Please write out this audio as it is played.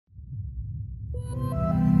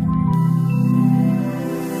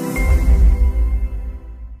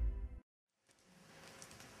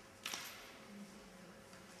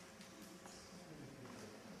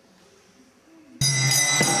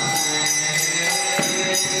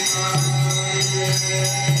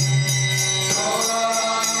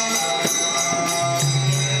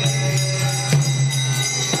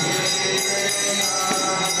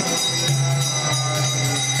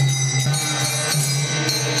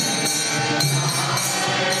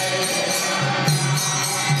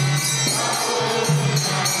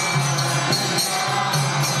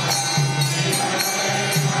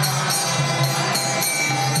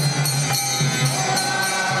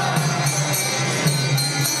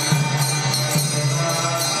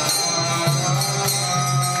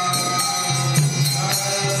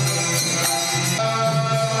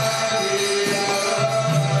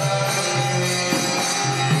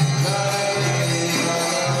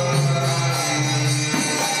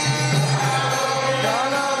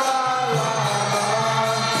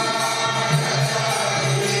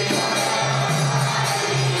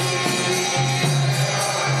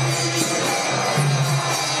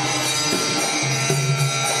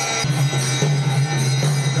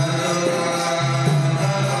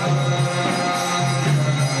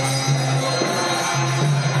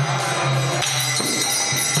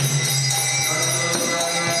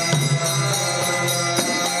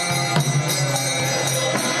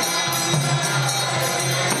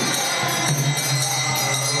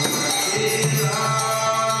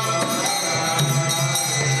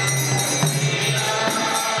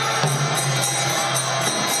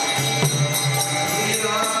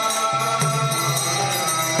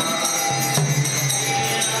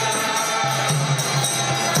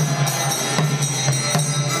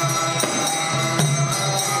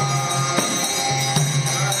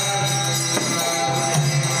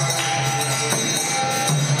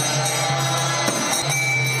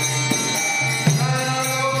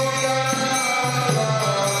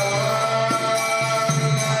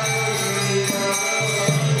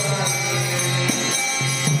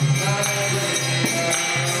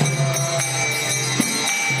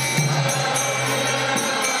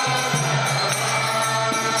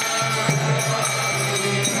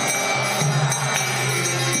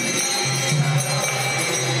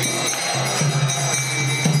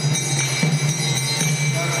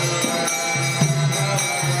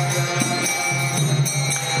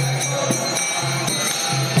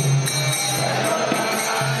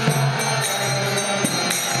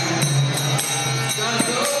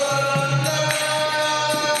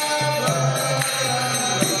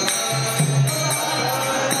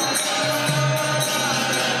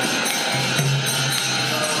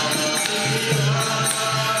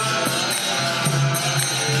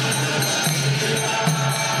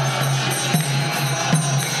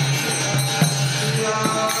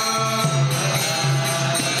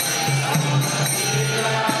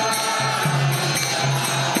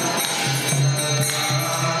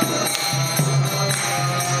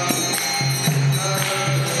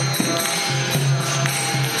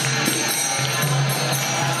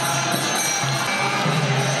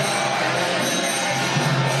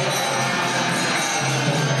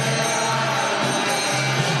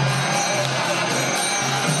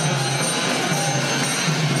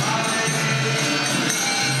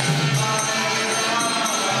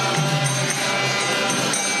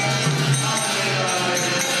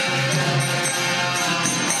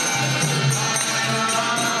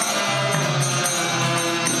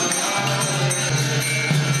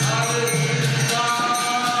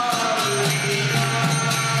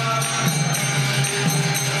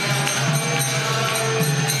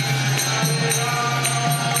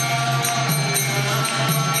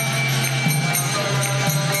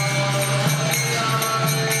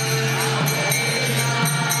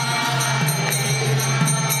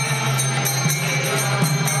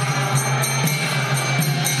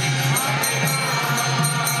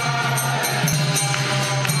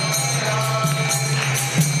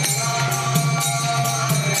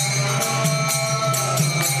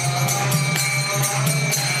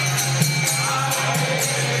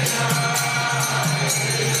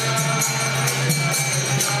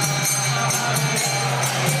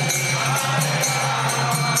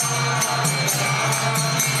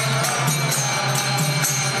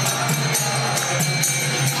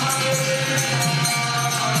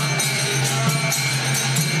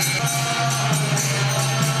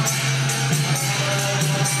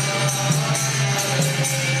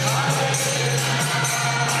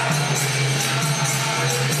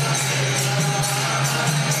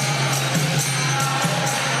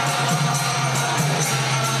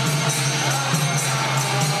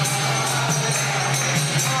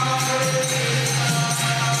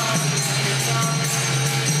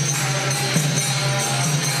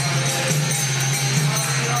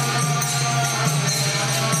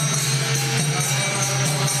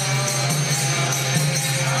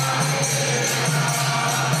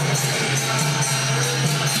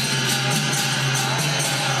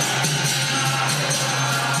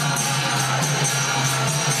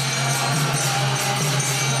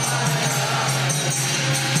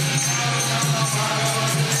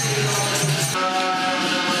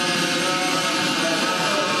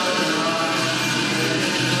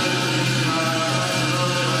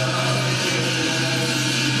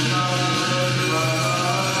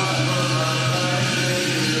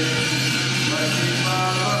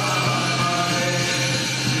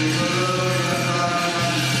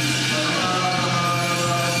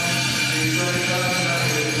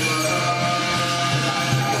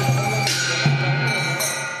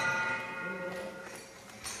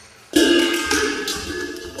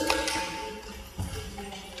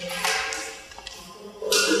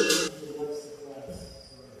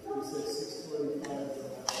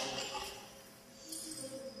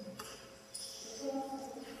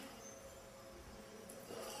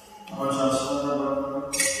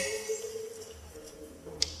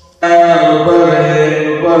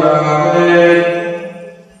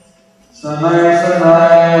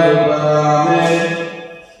Uparame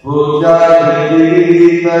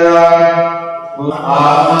Bhagavad-Gītā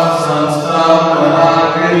Atma Samsthamana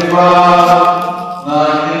Kripa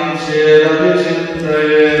Nakim Cherapi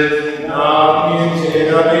Chintayet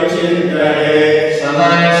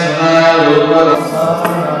Sanay Sanay Rupa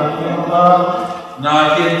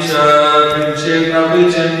Nakim Cherapi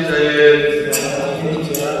Chintayet.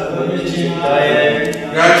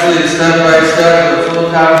 Gradually, step by step, with full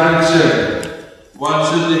comprehension, one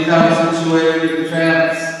should become situated in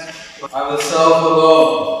trance on the self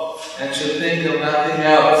alone and should think of nothing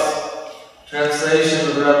else. Translation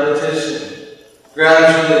of repetition.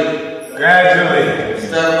 Gradually,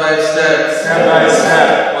 step by step,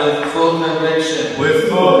 with full conviction,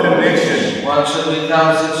 one should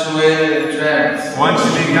become situated in trance. By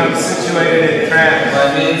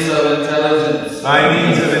means of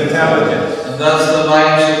intelligence. And thus the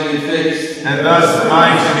mind should be fixed.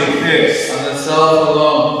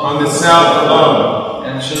 On the self alone.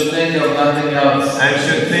 And should think of nothing else.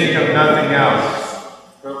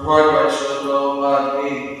 Report by Srila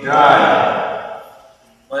Prabhupada.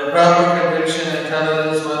 By proper conviction and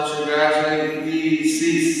intelligence, one should gradually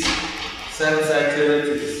cease sense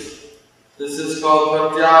activities. This is called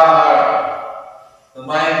pratyahara. The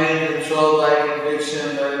mind being controlled by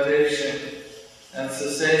conviction, meditation, and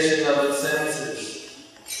cessation of the senses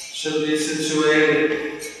should be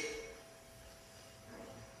situated.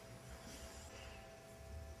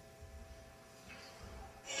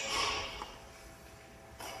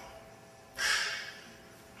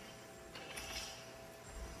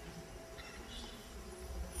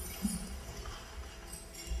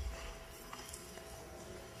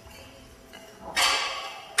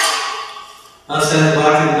 Thus ends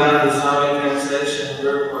Bhakti-Vedanta Swami translation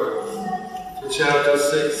purport to chapter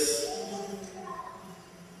 6,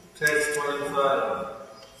 text 25.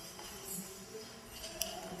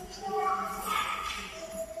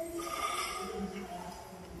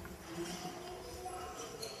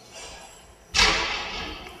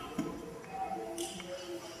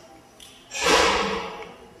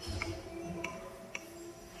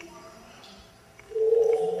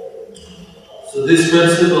 So these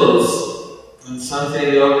principles in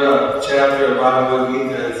Sankhya Yoga chapter of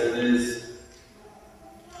Bhagavad-Gītā as it is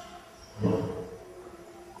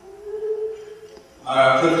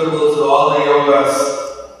are applicable to all the yogas.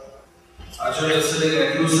 Arjuna is sitting in a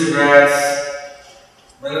kusa grass,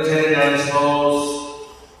 meditating on his nose,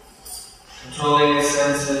 controlling his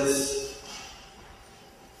senses.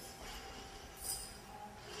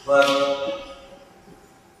 But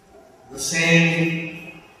the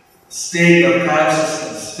same state of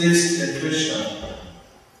consciousness fixed in Krishna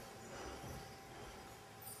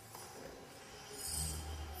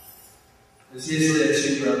is easily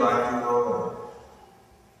achieved by Bhakti Yoga.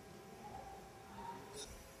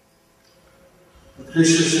 But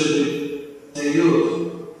Krishna should see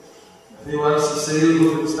you. If he wants to see you, who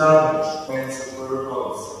can stop him? Points of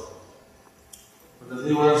protocols. But if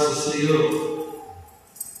he wants to see you,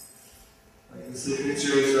 like you see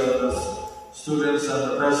pictures of the students on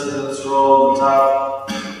the president's row, the top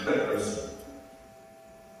person.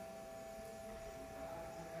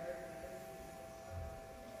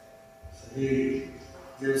 So he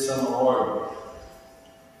gives some award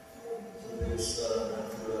to these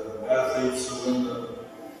athletes who win the.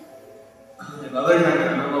 In other countries, I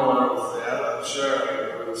don't know what else they have. I'm sure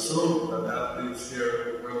I would assume that athletes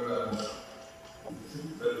here win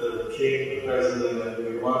the king, the president, that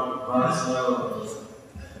we want bronze medal.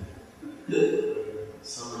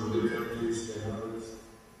 Some of the countries they have this.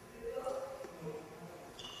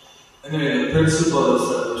 Anyway, the principle is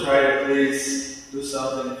that we try to please do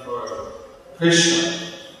something for Krishna,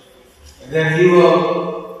 and then he will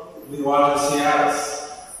want to see us.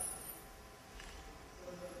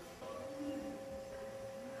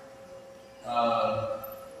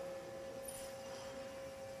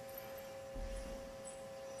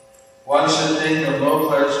 One should think of no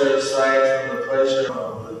pleasure aside from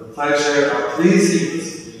the pleasure of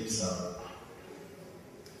pleasing himself.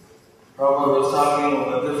 Prabhupada was talking about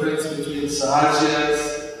the difference between Sahajas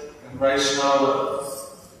and Vaishnavas.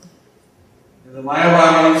 In the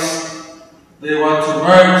Mayavadis, they want to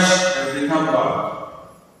merge and become God.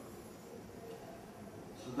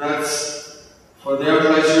 So that's, for their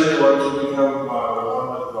pleasure, they want to become God, or one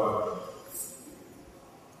with God.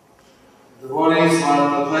 The devotees want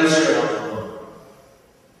the pleasure of the Lord.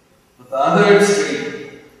 But the other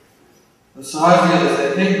extreme, the Sahajas, they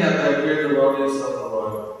think that they're great devotees of the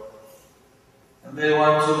Lord. And they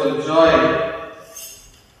want to enjoy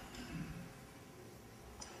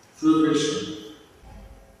through Krishna.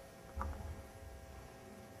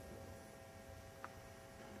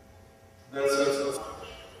 That's what's,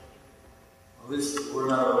 at least we're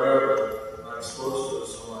not aware of it, we're not exposed to it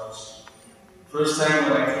so much. First time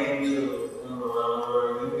when I came to, remember when we were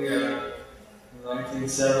in India in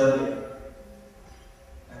 1970,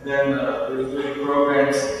 and then we were doing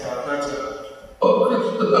programs in Calcutta. Oh,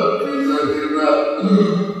 Krishna, you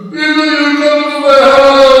come to my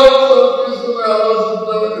house! Krishna,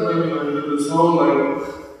 and then we did this whole like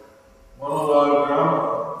monologue drama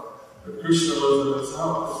that Krishna was in his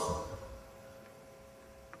house.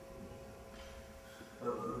 The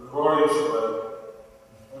devotees were like,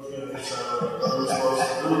 okay, what are we supposed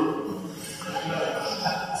to do?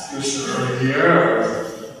 Is Krishna really here?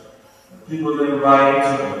 People didn't buy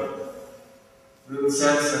into it. They didn't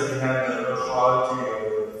sense that he had that real quality of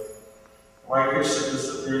why Krishna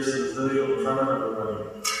disappears, he was living in front of everybody.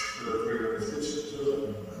 He would appear in his kitchen too.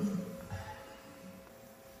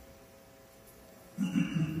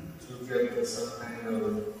 To get to some kind of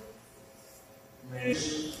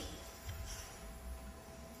nation.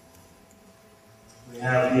 We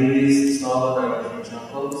have deities installed in our different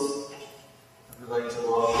temples. If we like to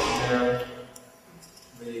walk in there,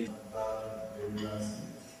 they maybe last name.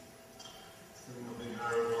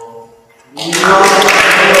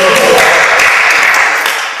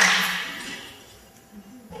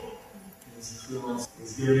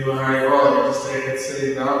 He's giving you a high roll, you just take it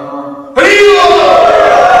sitting down, come on.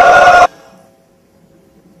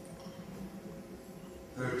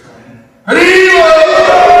 Third time.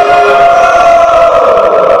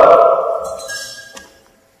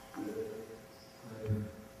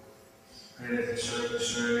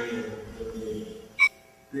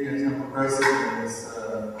 Being a temple president is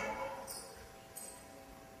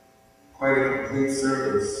quite a complete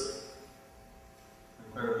service and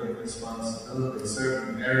quite a big responsibility.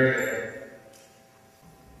 Serving an area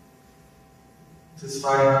just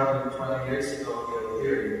 520 years ago we were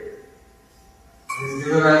here. He's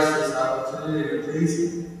given us this opportunity to please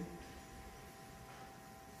Him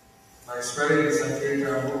by spreading the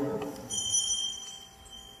Sankirtan movement.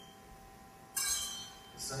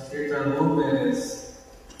 The Sankirtan movement is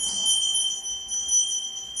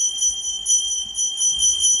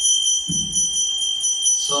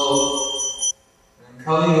so, in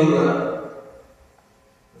Kali Yuga,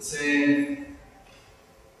 the same,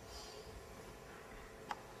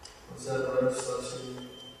 what's that word?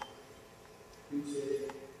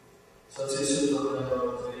 Sachi Sutta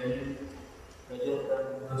Bhagavad-Gītā.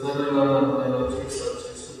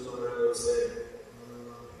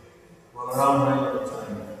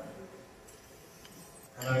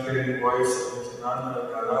 Penetrating voice of Nityananda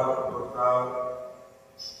got out of the crowd.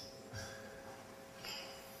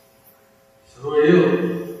 So who are you?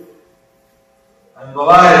 I'm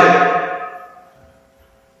Balaram.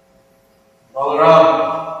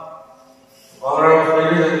 Balaram is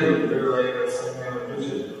bigger than you. You're like some kind of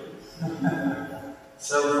midget.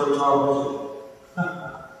 7 foot tall midget.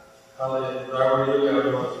 However you got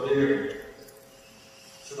much bigger.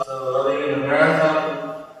 So running in a marathon,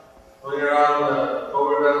 going around the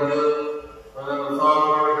Govardhan Hill, running the fog,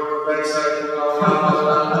 going the backside, going all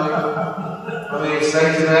around. What do you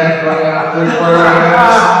expect to that? Going out 34 minutes.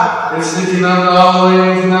 It's sticking on all the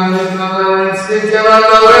way, it's not sticking on the way, it's sticking on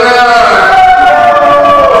the winner!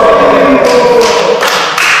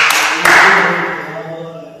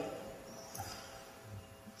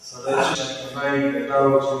 So that's just the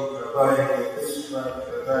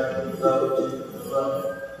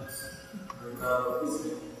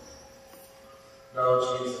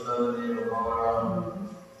Gauchi is another name of Balaram.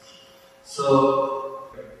 So,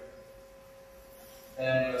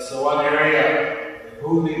 one area in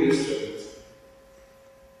Hooghly district,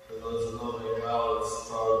 for those who know very well, it's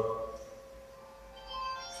about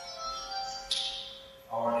an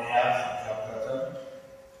hour and a half from Calcutta.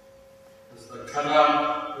 There's the Kannam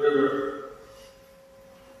River.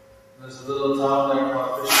 There's a little town there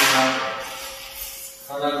called Krishnananda.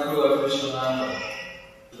 Kanakula Krishnananda.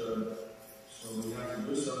 So we have to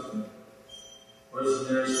do something. Where's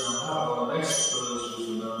the nearest town? Well, next village is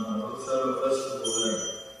Udana. Let's have a festival there.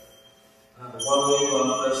 And 1 week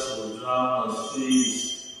long festival, dramas,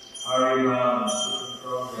 feasts, Harinams, different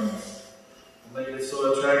programs. And make it so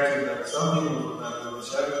attractive that some people would not even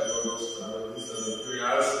check for those, at least out of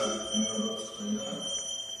curiosity, what's going on.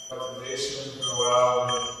 Motivation for a while,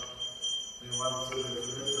 they want to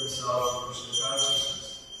commit themselves to Krishna consciousness.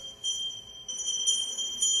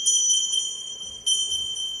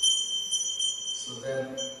 So then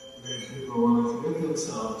people want to commit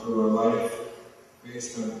themselves to a life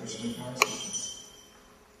based on Krishna consciousness.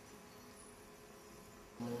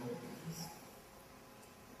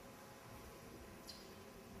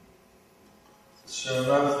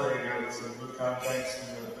 Sharanath, they got some good contacts in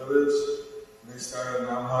the village. They started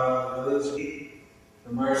Namha in the village.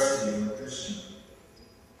 The mercy and the Krishna.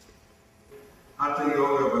 Hatha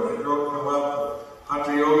Yoga, but they don't come up.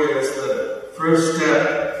 Hatha Yoga is the first step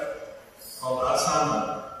called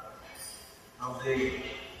asana of the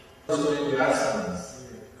asanas.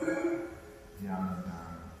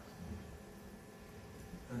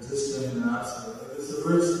 And just in the asana. It's the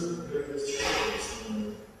first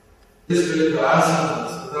just doing the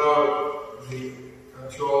asanas without the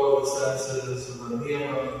control of the senses, or the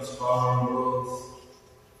niyamas, following rules.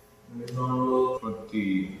 There's no rules.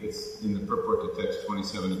 It's in the purport to text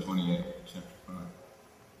 27 to 28, chapter 5.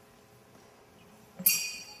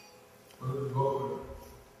 What did we go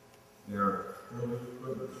with? There.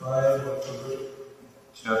 Five.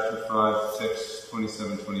 Chapter 5, text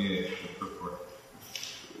 27, 28, the purport.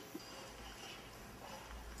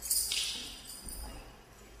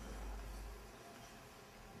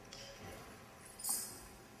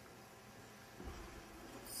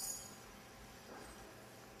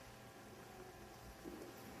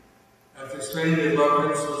 After explaining the above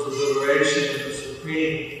principles of liberation of the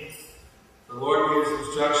Supreme, the Lord gives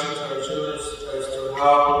instruction to Arjunas as to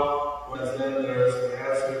how one is then there is the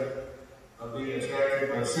hazard of being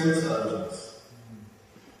attracted by sense objects.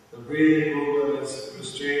 The breathing movement is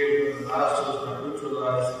restrained within the nostrils by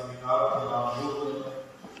neutralizing the up and down movement,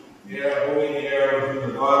 moving air within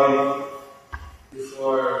the body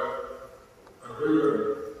before a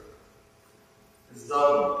river is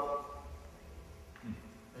doubled.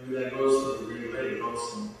 Maybe that goes to the Great Lake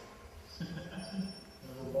also.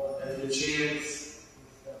 If you chant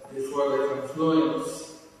before the confluence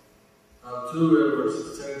of two rivers,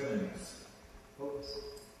 it's 10 times.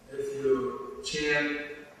 If you chant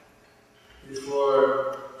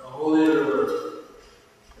before a holy river,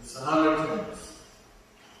 it's 100 times.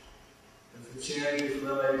 If you chant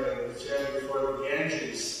before the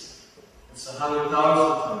Ganges, it's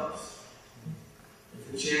 100,000 times. If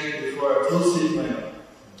you chant before a Tulsi plant,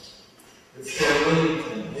 it's 10 million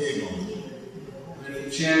times. And if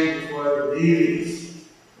you chant before the deities,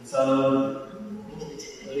 it's unlimited.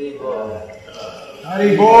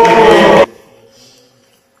 Haribol!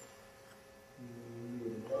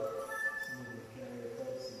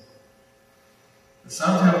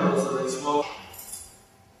 Some temples, they smoke.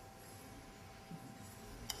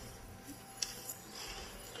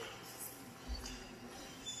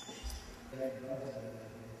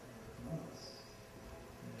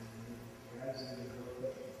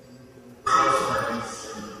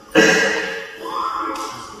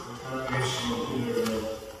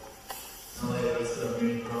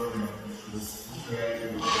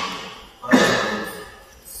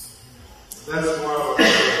 That's more of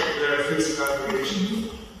their fixed congregation,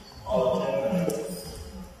 all attend.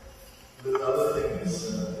 The other thing is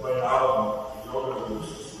playing out in yoga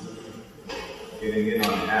groups. Getting in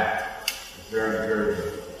on the act is very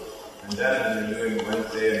encouraging. And that when you're doing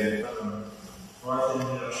Wednesday and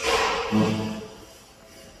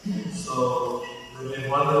So, in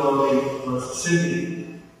one devotee was Sydney,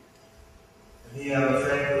 and he had a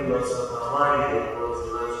friend who was a Brahmani, who was a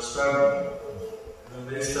Rajasthani. And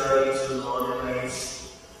they started to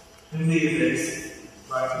organize Hindi-based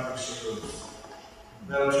Bhakti groups.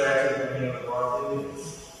 That attracted many of the North Indians.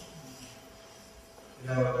 You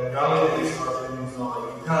have a Bengali-based North Indians, not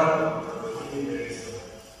like in Canada, but Hindi-based.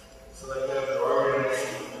 So they have to organize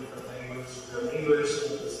different languages. We have English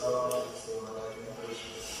and the South Indians, so like English.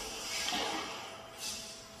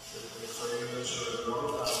 For English or the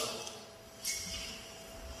North Indians.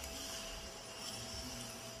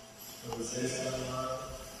 Say something about it?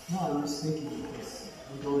 No, I'm just thinking because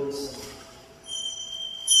I'm going to next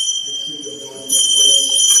week I'm going to a place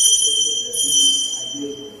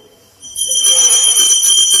ideal.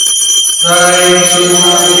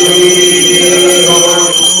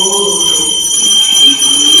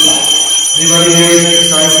 Anybody here is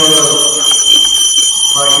excited for the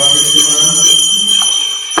Bhagavad Gītā?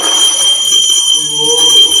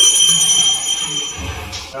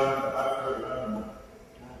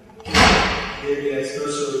 Gave me a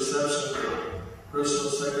special reception.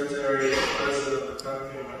 Personal secretary, president of the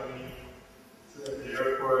country, when he at the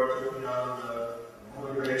airport, took me out of the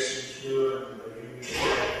immigration queue and gave me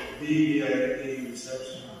the VIP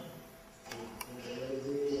reception.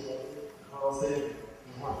 How was it?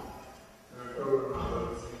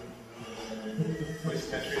 which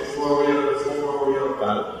country? Four-wheel.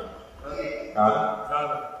 Ghana.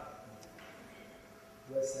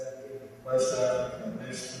 West Africa,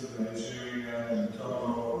 next to Nigeria and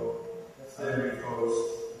Togo, Ivory Coast.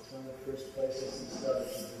 It's one of the first places he started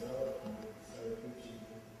to develop and started preaching.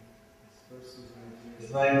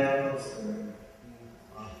 There's 9 temples there.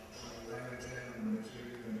 9 or 10 in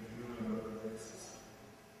Nigeria and a few in other places.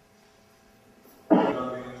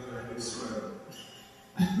 Not into the heavy soil.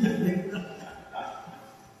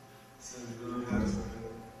 So you really have to.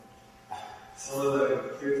 Some of the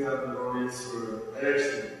kirtan devotees were. I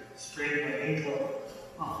actually sprained my ankle.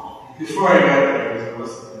 Before I got there, it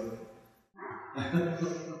wasn't.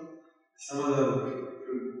 Some of them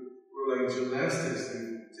were like gymnastics, they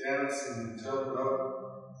dance and jump up,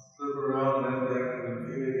 flip around, land back, and then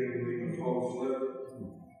feeling it and make a full flip.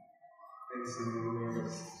 Things in the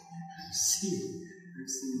universe. I've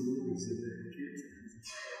seen movies of that kids.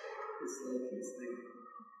 It's like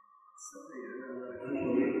something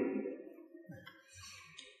unbelievable.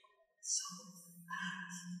 So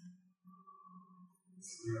fast.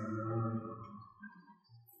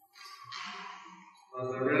 Well,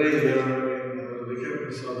 they kept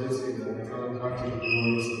me so busy that I couldn't talk to the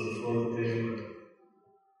devotees on the fourth day.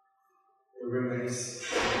 They were very nice.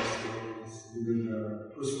 We did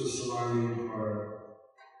Pushpa Samadhi for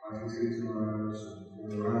Bhagavad-Gītā Maharaj, for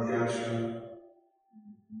the Rath Yatra.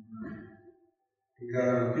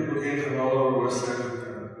 People came from all over West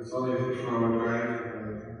Africa. It's only a 4-hour drive from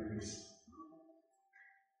the countries.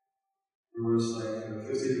 There was like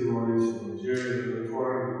 50 devotees from Nigeria,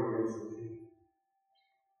 400 devotees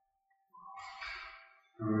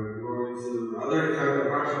from other countries,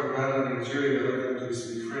 apart from Ghana and Nigeria, other countries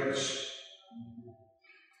speak French.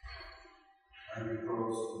 I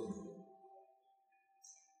suppose.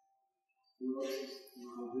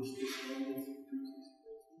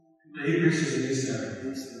 He preaches in East Africa.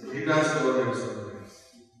 He does go there sometimes.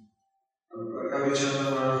 Kavichanda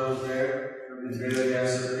Maharaj was there. He's very like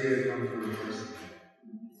Asari, they come from the first.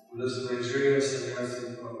 This is Nigerian sannyasi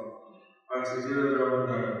called Bhakti-Tirtha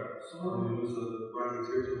Govardhana. So he was a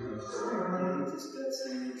Bhakti-Tirtha master.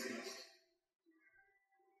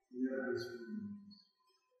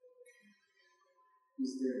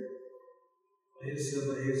 He's there. He's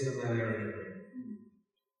in that area.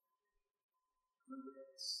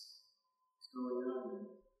 What's going on?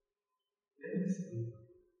 Yes.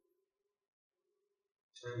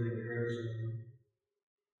 Trying to encourage him.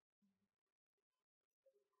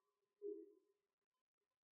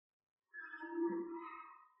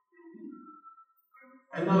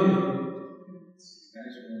 I know you. I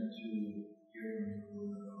just went to hear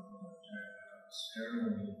a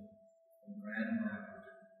ceremony from Grand Rapids.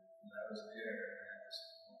 I was there and I had this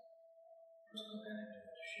personal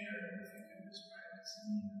anecdote to share everything I described as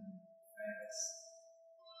seeing facts.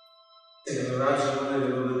 In the Rajamani,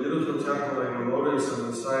 there was a beautiful temple like a lotus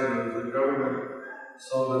on the side of the government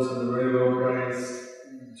sold us at a very low price.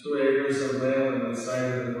 2 acres of land on the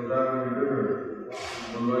side of the Godavari River.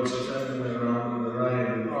 The Lord Chaitanya went around with the Ryan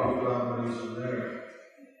and the kilometers from there.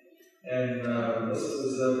 And this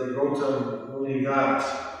is the Gautam Muni Ghat.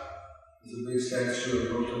 There's a big statue of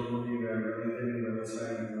Gautam Muni there, hidden on the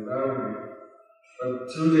side of the Godavari. But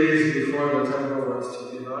 2 days before the temple was to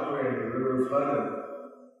be inaugurated, the river flooded.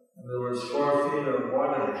 And there was 4 feet of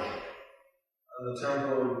water on the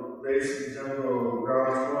temple base and temple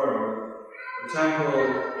ground floor. The temple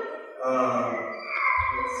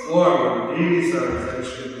floor where the deities are is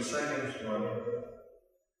actually the 2nd floor.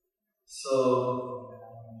 So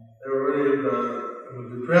they were really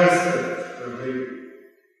depressed that their big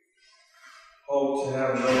hope to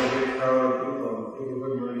have another big crowd of people. People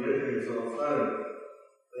couldn't really get there, so it flooded.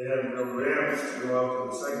 They had no ramps to go up to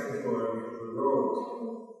the 2nd floor because of the road.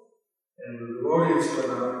 And the devotees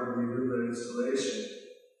went out and we did the installation.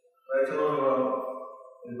 I told them, well,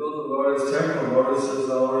 they built the Lotus temple. Lotuses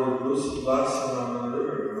already blossom on the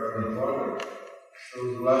river or on the water. So it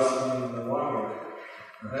was blossoming in the water.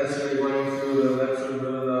 And as we were going through the lecture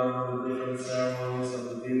Vrindavan, the different ceremonies of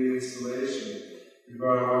the deity installation, we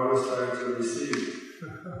brought water started to receive.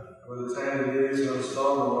 By the time the deities were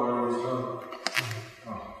installed, the water was gone.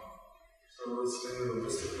 So it was kind of a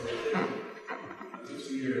mystical thing.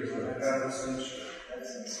 50 years, half a century. That's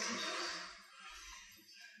suspicious.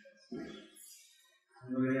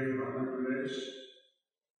 Anybody here from Andhra Pradesh?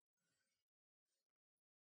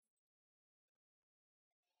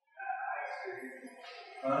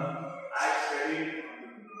 Huh? I studied.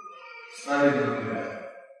 Studied on that.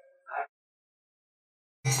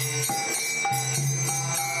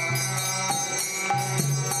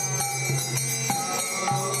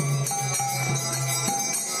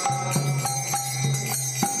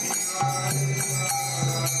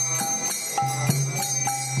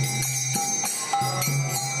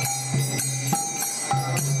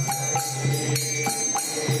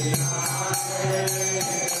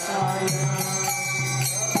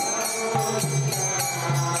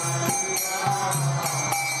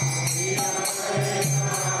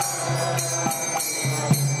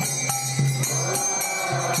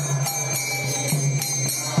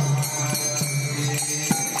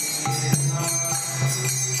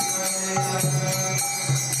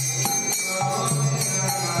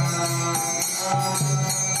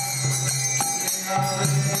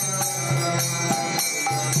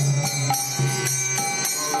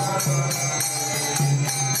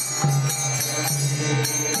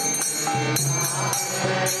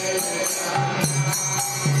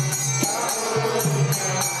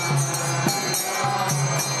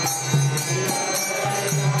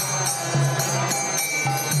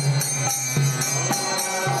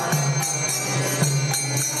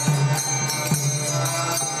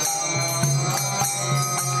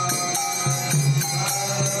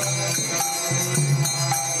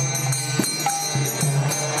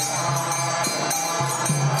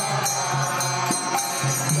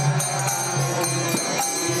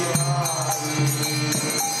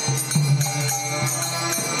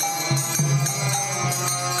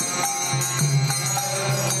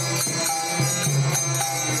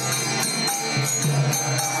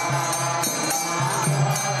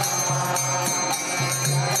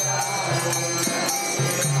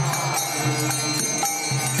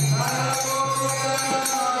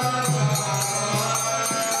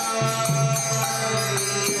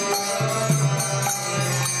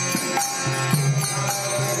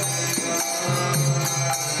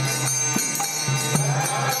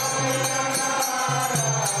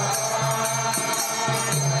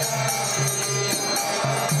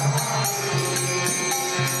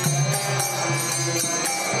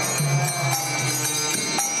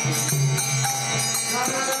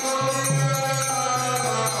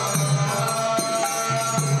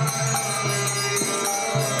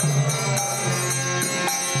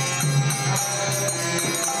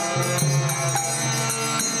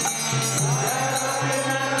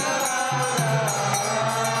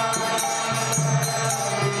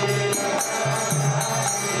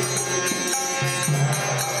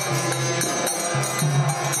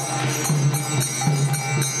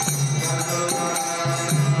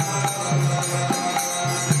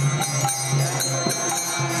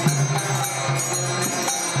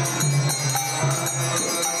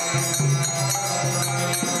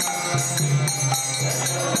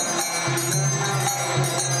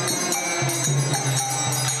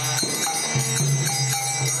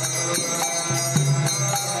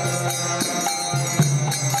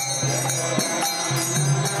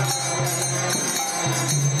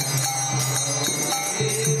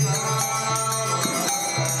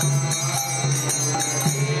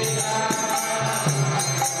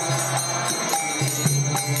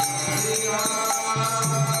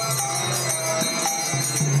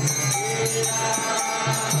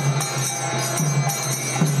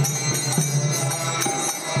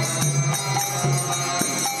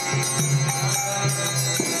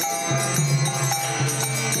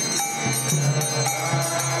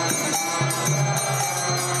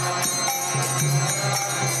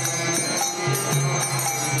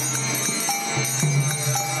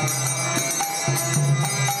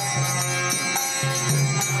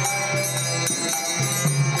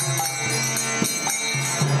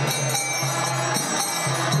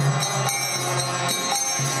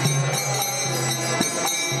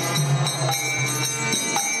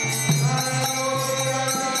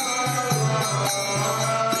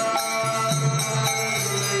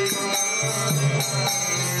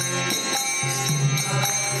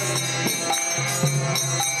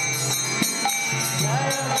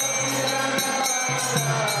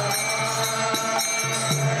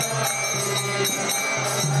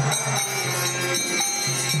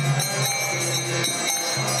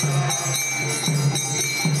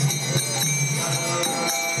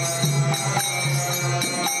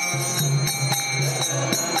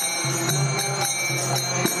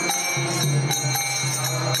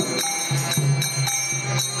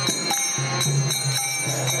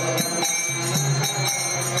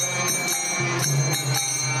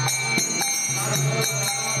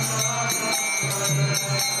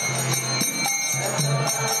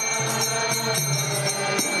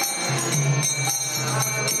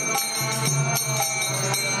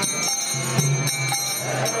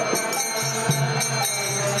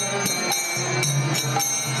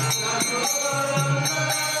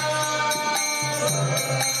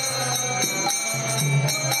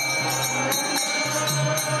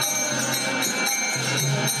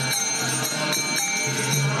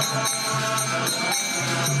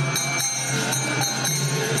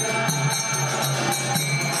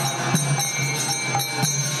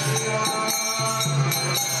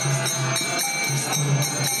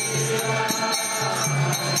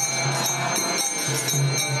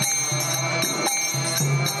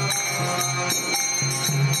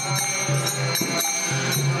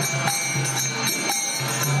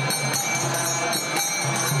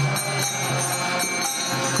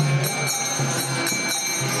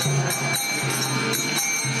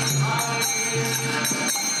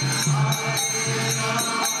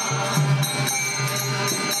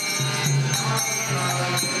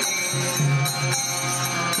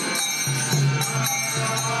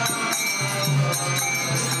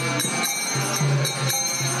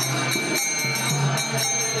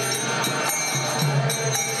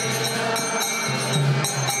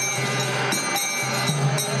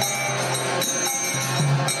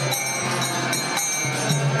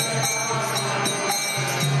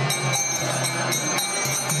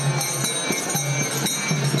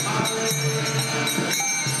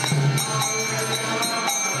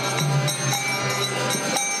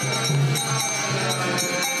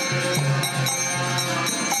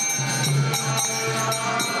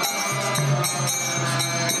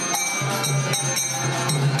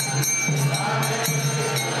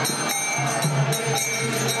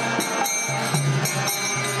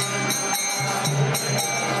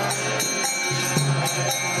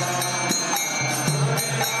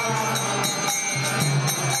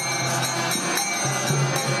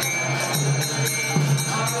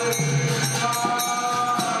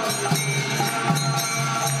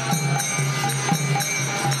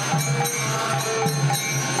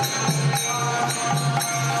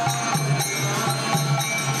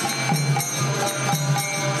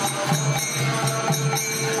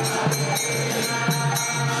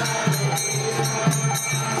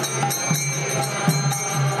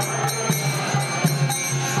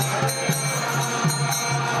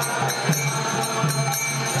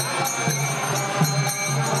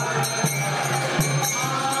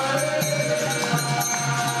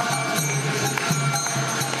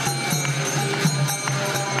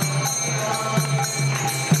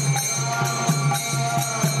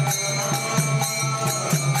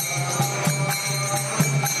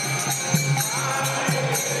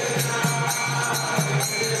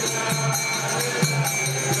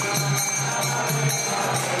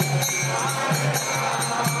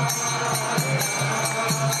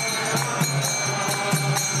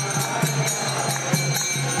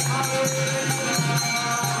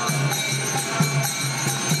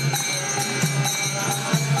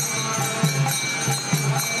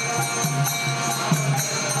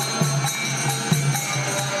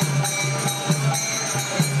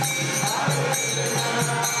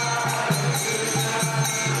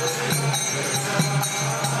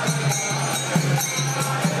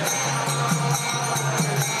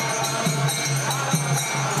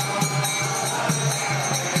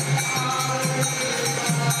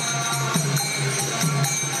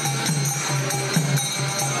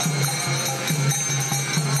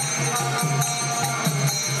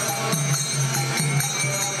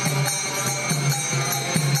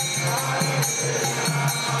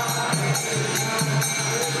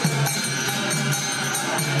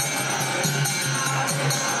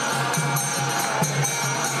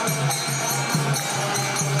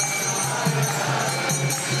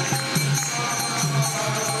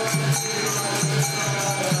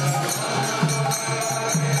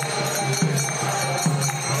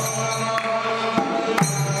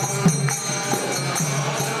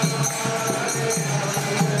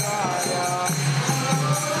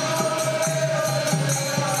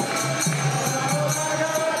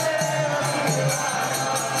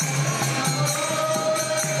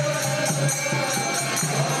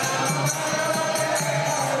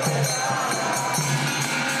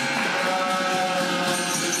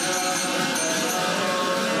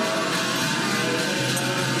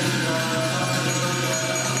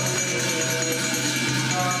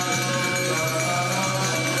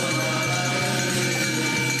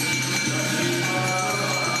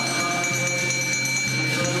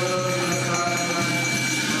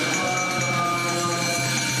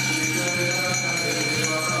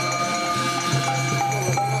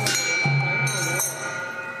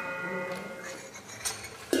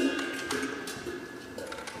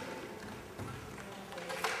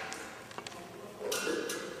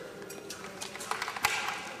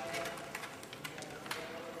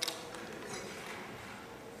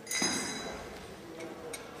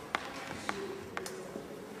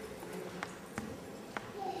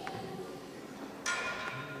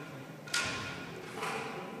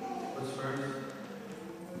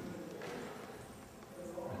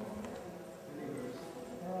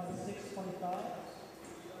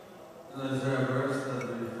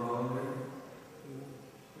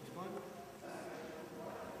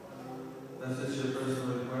 Unless it's your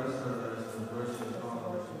personal request or there's a verse or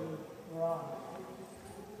call.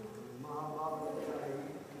 Bhagavad-Gītā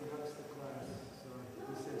conducts the class, so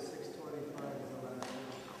he said 6:25 is the last one.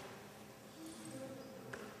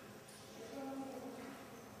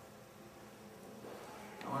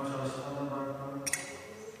 I want y'all to stand up.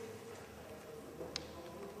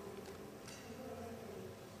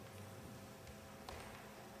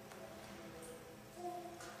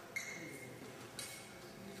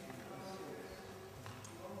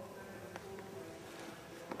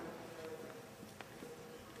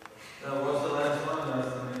 Now, what's the last one? That's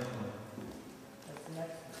the next one. That's the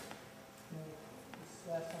next one. No, this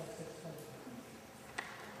last one is 6:20.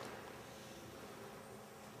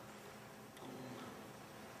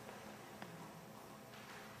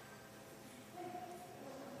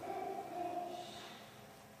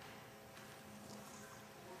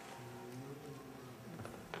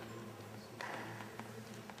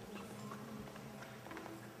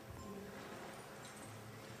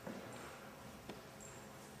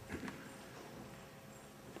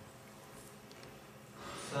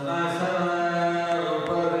 Sanai sanai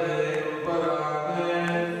upare uparame.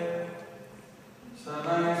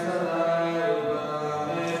 Sanai sanai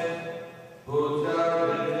uparame. Bhuja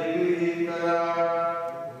vidhikara.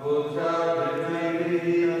 Bhuja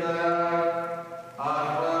vidhikara.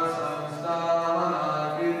 Atma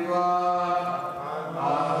samstamana kritva.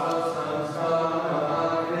 Atma samstamana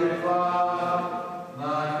kritva.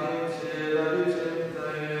 Nakim cheda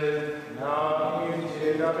vichintayet.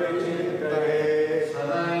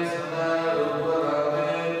 Sanai sanai uparame.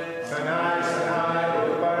 Sanai sanai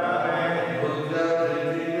uparame. Bhuja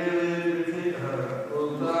vidhikara.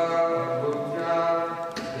 Bhuja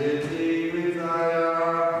vidhikara.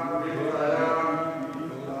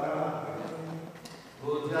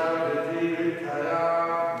 Bhuja vidhikara.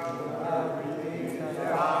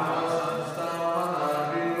 Atma samstamana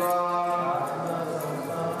kritva.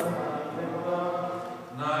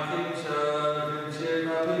 Nakim cheda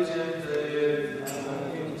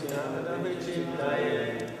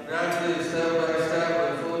vichintayet. Gradually, step by step,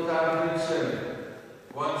 with full conviction,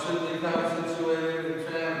 one should become situated in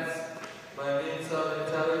trance by means of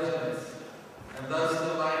intelligence, and thus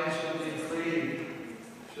the mind should be free,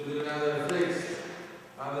 should be rather fixed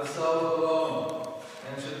on the self alone,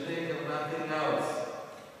 and should think of nothing else.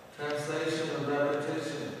 Translation of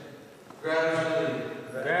repetition. Gradually,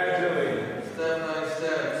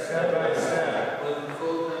 step by step, with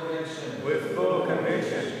full conviction,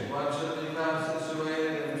 one should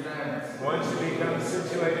become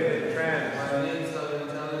situated in trance.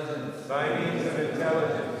 By means of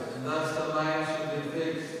intelligence. And thus the mind should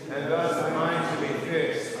be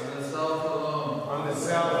fixed. On the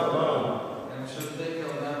self alone. And should think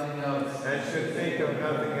of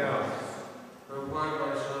nothing else. Purport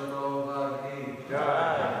by Srila Bhagavad-Gītā.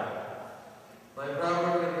 By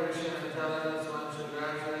proper conviction and intelligence, one should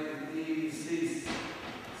gradually cease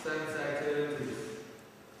sense activities.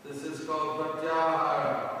 This is called pratyahara.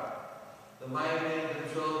 The mind being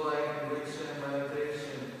controlled by conviction and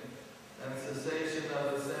meditation and cessation of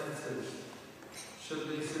the senses should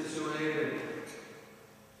be situated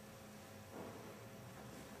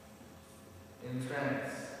in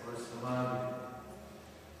trance or samadhi.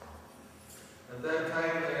 At that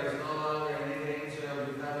time there is no longer any danger of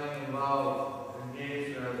becoming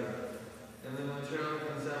engaged in the material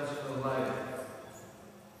conception of life.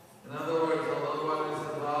 In other words, although one is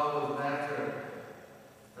involved with matter,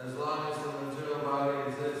 as long as the material body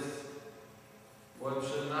exists, one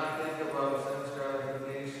should not think about sense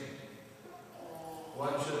gratification.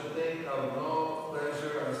 One should think of no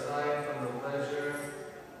pleasure aside from the pleasure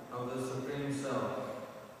of the Supreme Self.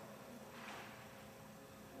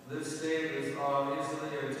 This state is all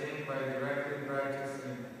easily attained by directly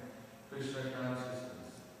practicing Krishna consciousness.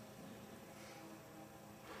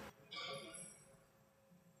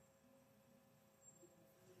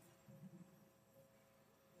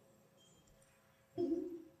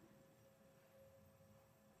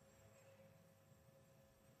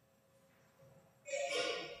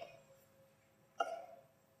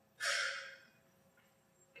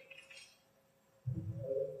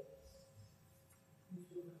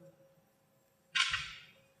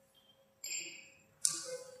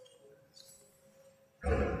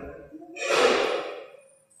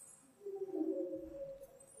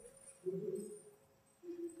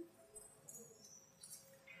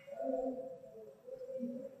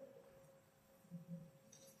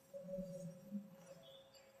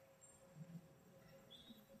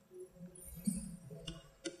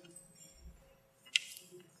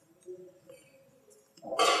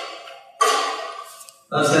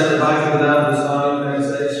 Let's have the Bhagavad-Gītā Swami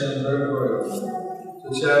translation purport to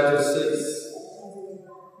chapter 6,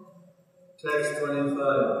 text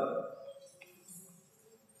 25.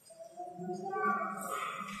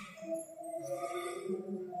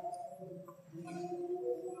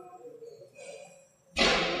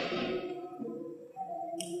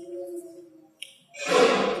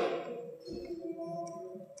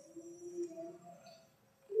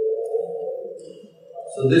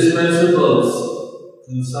 So these principles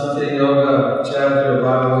in Sankhya Yoga chapter of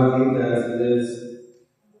Bhagavad-Gītā as it is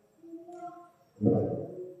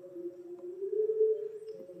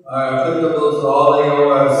are applicable to all the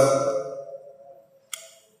yogas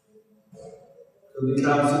to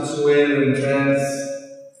become situated in trance,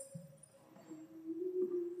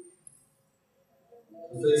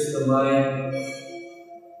 to fix the mind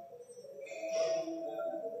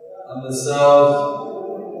on the self,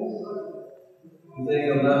 to think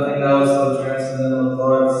of nothing else but transcendental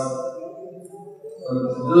thoughts. But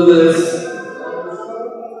to do this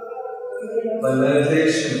by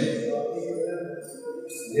meditation,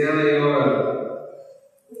 Dhyana Yoga,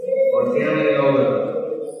 or Dhyana Yoga,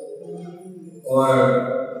 or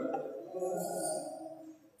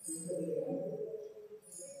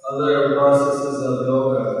other processes of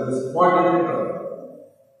yoga, is more difficult.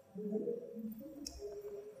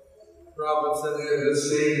 Prabhupada said here, this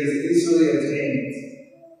state is easily attained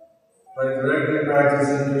by directly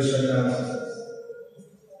practicing Krishna consciousness.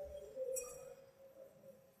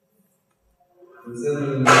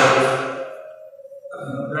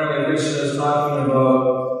 Apparently Krishna is talking about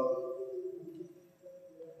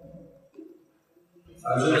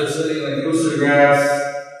Arjuna sitting in the kusa grass,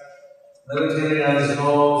 meditating on his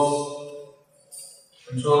nose,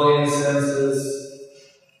 controlling his senses.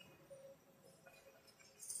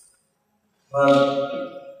 But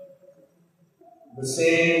the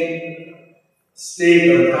same state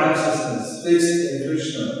of consciousness fixed in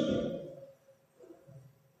Krishna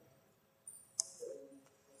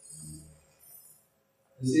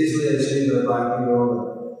is easily achieved by Bhakti Yoga.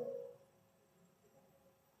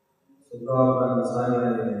 So Prabhupada is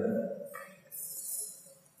highlighting that.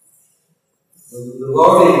 The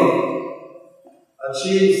devotee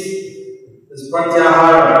achieves this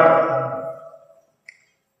pratyahara,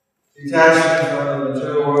 detachment from the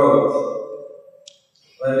material world,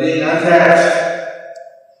 by being attached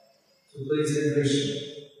to pleasing Krishna.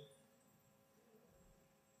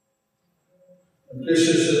 And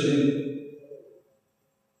Krishna should be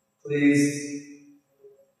pleased,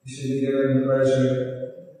 he should be given pleasure.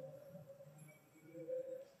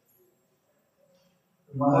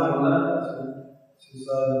 Mahaguna, she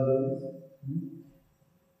saw the baby.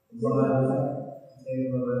 Mahaguna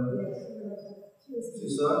came over. She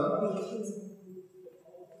saw?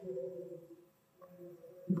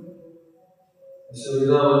 So we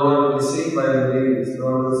don't want to be seen by the babies.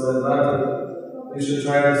 Prabhupada said not to, we should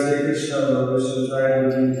try to see Krishna, but we should try to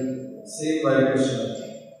be seen by Krishna.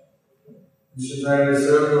 We should try to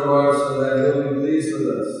serve the Lord so that He will be pleased with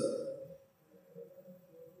us.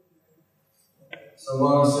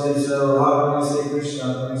 Someone says, so how can we see Krishna?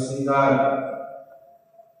 How can we see God?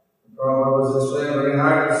 Prabhupada was explaining, very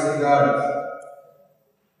hard to see God.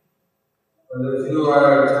 But if you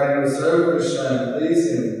are trying to serve Krishna and please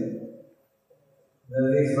Him, then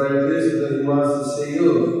He's very pleased with you. He wants to see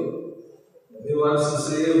you. If He wants to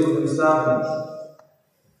see you, who can stop Him?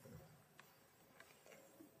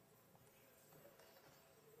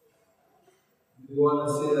 If you want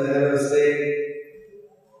to see the head of the state,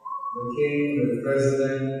 the king, the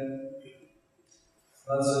president, it's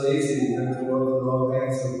not so easy. You have to go through all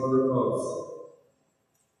kinds of protocols.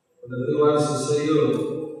 But if He wants to see you,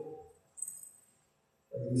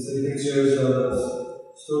 like you see pictures of the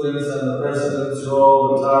students and the president's role,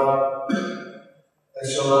 the top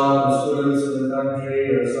echelon of students in the country,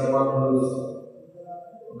 or someone who's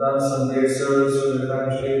done some great service for the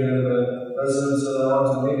country, then the president said, I want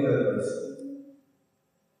to meet that person.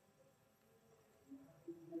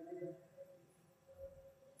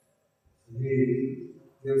 He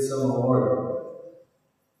gives some award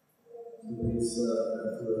to these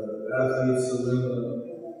athletes who win.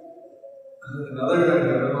 In other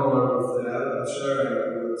countries, I don't know what was the I'm sure I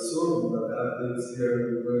would assume that athletes here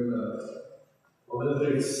who win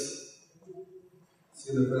Olympics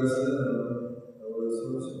see the president, I would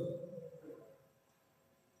assume so.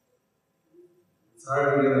 It's hard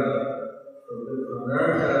to get from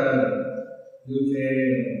America and UK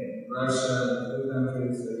and Russia and other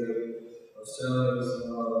countries that get Australia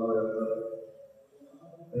and all the way, but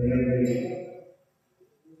they get the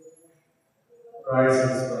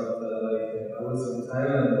prizes, but like I was in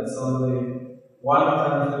Thailand and somebody one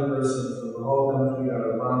country person from the whole country got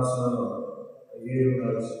a bronze medal. I gave him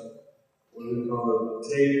a, what do you call it,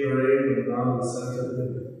 tape parade and down the center of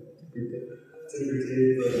the ticker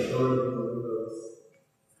tape for the short of the windows.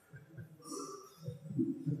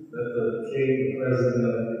 That the king, the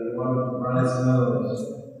president, won the bronze medal.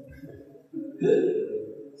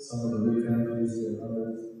 Some of the big countries and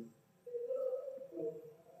others.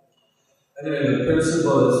 Anyway, the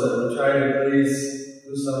principle is that we try to please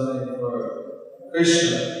do something for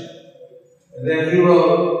Krishna, and then he will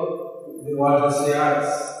want to see us.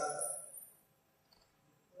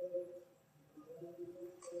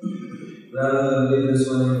 Rather than we just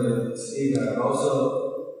wanting to see God. Also,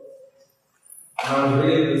 when I was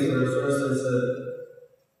reading this verse, first I said,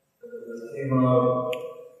 it came out,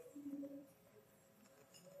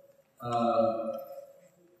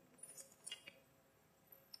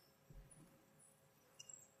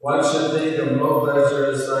 one should think of no pleasure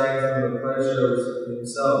aside from the pleasure of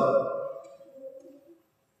himself.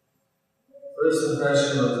 First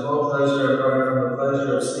impression of no pleasure apart from the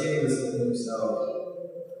pleasure of seeing this in himself.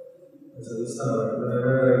 So this time, when I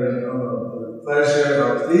read it, the pleasure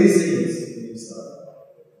of pleasing this in himself.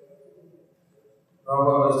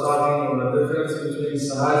 Prabhupada was talking about the difference between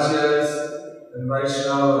Sahajas and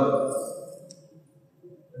Vaishnavas.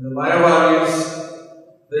 And the Mayavadis,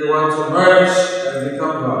 they want to merge and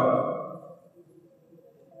become God.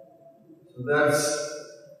 So that's,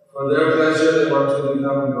 for their pleasure, they want to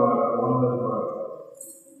become God, one with God.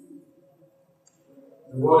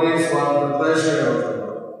 The devotees want the pleasure of the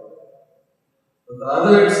Lord. But the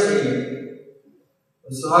other extreme,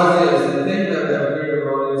 the Sahajas, they think that they are great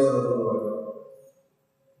devotees of the Lord.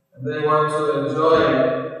 And they want to enjoy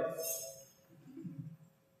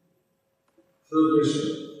through Krishna.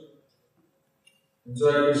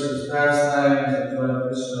 Enjoy Krishna's pastimes, enjoy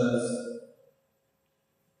Krishna's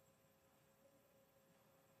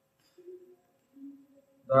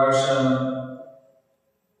darshan.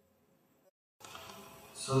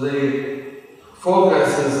 So the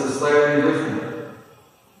focus is slightly different.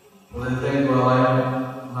 Well, they think, well,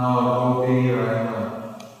 I'm now a gopi or I'm a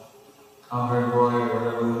convert boy or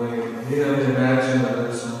whatever they immediately imagine that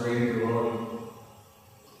there's some great devotee.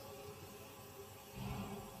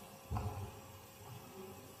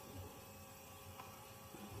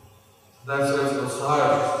 That's why it's so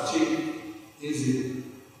hard. It's cheap, easy.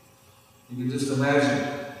 You can just imagine.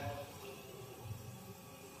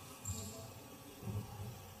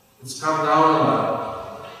 It's come down a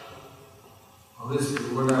lot. At least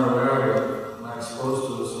we're not aware of it, not exposed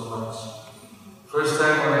to it so much. First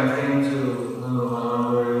time when I came to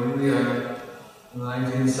India in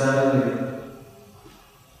 1970,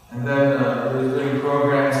 and then we were doing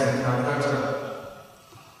programs in Calcutta,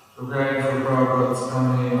 preparing for Prabhupada's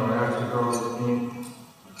coming or after Prabhupada came.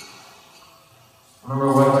 I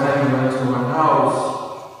remember one time we went to one house,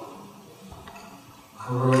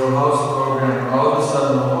 a rural house program, and all of a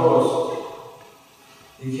sudden the host,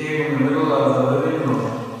 he came in the middle of the living room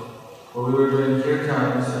while we were doing kirtan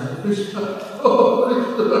and said, Krishna, oh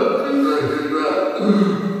Krishna, Krishna, Krishna,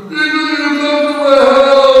 Krishna, you come to my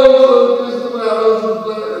house, Krishna, my house is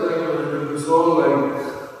black. And then it was all like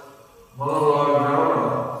monologue drama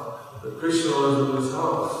that Krishna was in this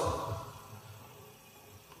house.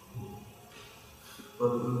 But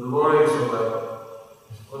the devotees were like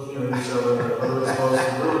looking at each other, like, what are we supposed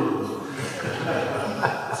to do?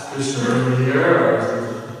 Is Krishna really here?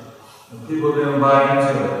 And people didn't buy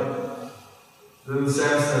into it. In the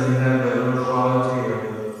sense that he had that other quality of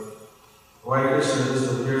why Krishna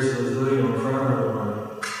just appears in his living room in front of everyone,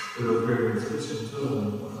 it appeared in his kitchen too.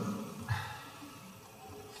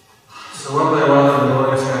 So one by one, the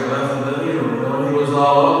devotees got left in the living room, and when he was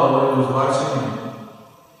all up, nobody was watching him.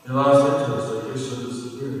 He lost interest, like Krishna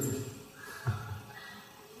disappeared.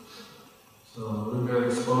 So we got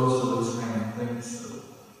exposed to these kind of things.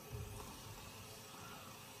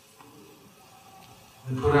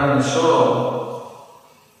 They put on the show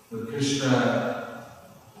that Krishna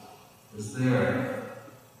is there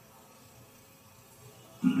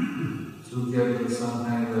to get some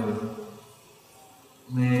kind of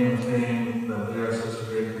name and fame that they are such a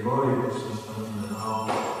great devotee, Krishna is coming to their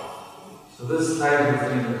house. So this type of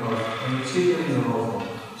thing is called cheapening the whole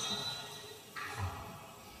thing.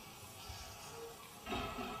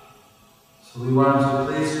 So we want to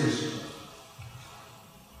please Krishna.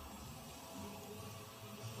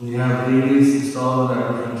 We have deities installed in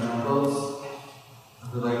our different temples.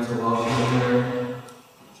 We'd like to welcome here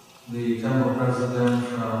the temple president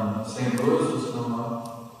from St. Louis who's come up,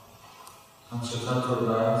 Panchatattva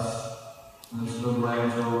Das, and it's good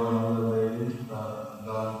right to another lady,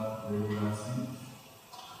 Devi Dasi.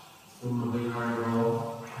 Give him a big hard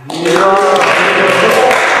roll.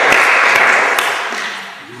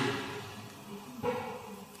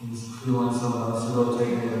 He wants someone else to go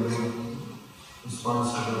take the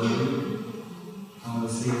responsibility. I'm going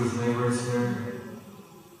to see his neighbors here.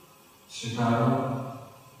 Chicago.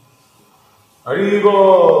 Haribo!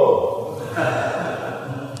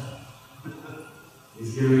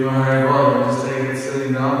 He's giving you a hard roll. You're just taking it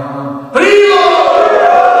sitting down. Come on. Haribo!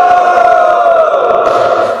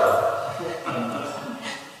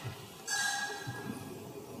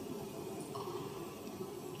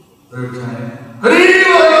 Third time.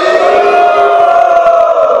 Haribo!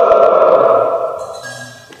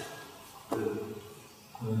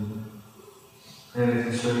 And if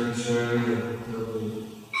you sure you'll be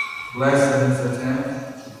blessed in this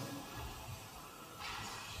attempt.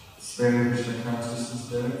 Sparing Krishna consciousness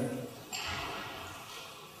there.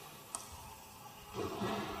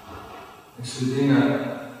 Actually,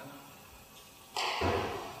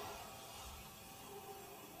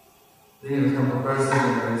 being a temple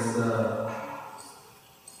president is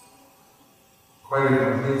quite a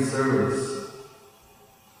complete service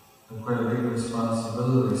and quite a big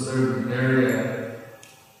responsibility. A certain area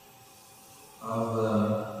of the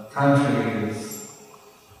country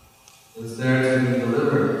is there to be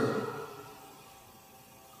delivered,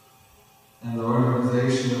 and the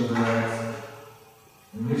organization of that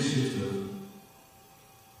initiative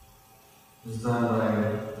is done by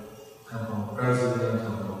temple president,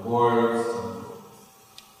 temple boards, temple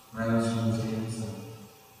management teams, and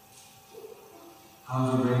how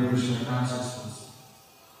to bring Krishna consciousness.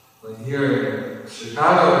 But here in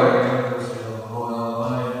Chicago area, there's a whole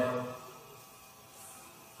Illinois,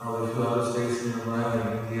 probably a few other states nearby, like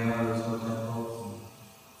Indiana, there's no temples, and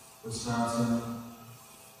Wisconsin.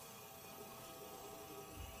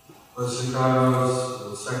 But Chicago's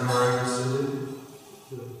the second largest city.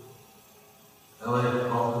 LA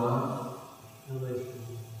called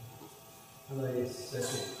LA is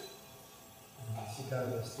second.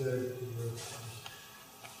 Chicago is third.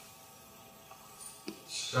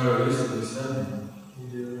 Chicago used to be second.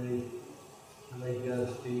 LA got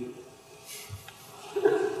to speak.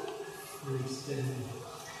 We're extending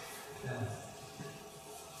fast.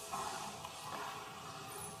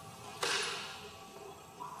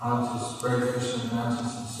 How to spread Krishna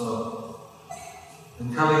consciousness. So, in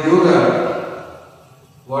Kali Yuga,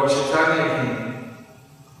 Lord Chaitanya came.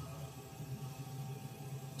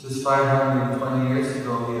 Just 520 years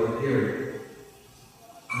ago, he appeared.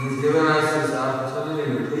 And he's given us this opportunity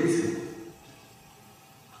to please him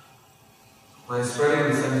by spreading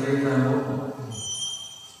the Sankirtan movement.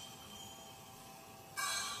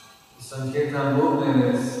 The Sankirtan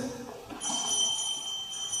movement is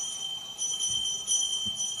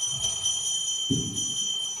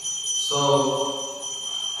so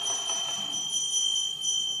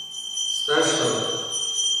special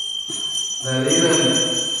that even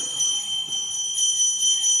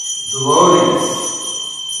devotees,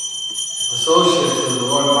 associates of the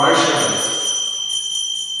Lord Parshas,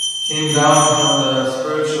 came down from the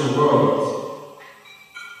spiritual world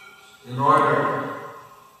in order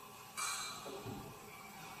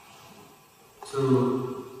to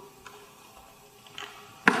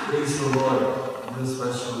please the Lord in this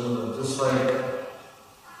special lila. Just like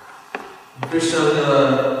in Krishna lila,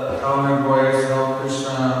 cowherd boys help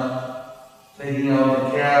Krishna taking out the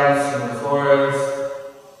calves in the forest,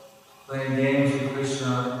 playing games with Krishna.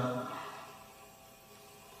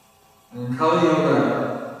 And in Kali Yuga,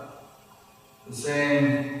 the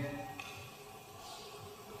same,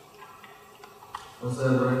 what's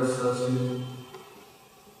that word, Sachi?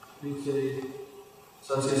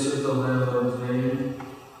 Sachi Sutta Vairava Jai.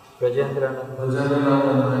 Brajendrananda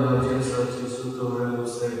Vairava Jai Sachi Sutta Vairava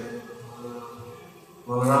Se.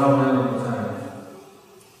 Balaram Vairava Jai.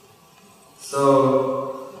 So,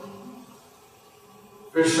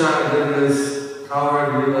 Krishna did this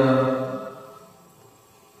cowherd lila,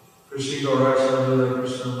 Krishiko Raksha lila,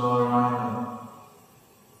 Krishna Balarama,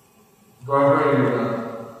 Dwarka lila,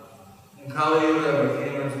 and Kali Yuga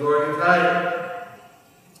became its glory time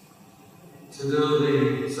to do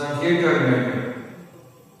the Sankirtan making.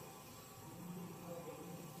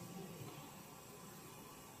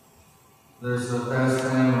 There's the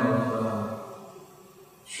pastime of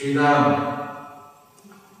Sri Ram.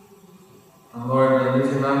 And Lord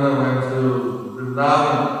Nityananda went to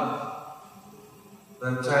Vrindavan.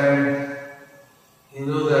 That time he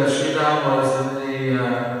knew that Sri Ram was in the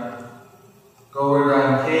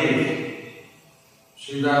Govardhan cave.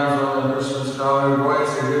 Sri Ram's one of Krishna's cowherd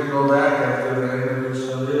boys. He didn't go back after the end of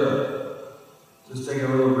Krishna Lila. Just take a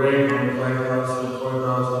little break on the 5,000 to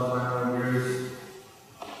 4,500 years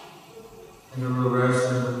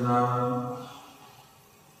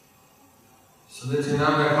So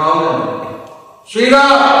Nityananda called him,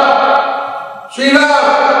 Sridhar!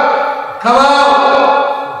 Sridhar! Come out!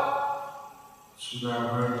 Sridhar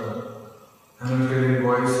heard the penetrating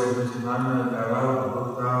voice of Nityananda and got out,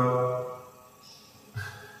 looked out.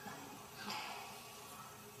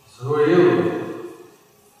 So who are you?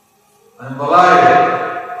 I'm Balai.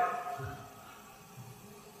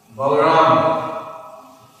 Balaram.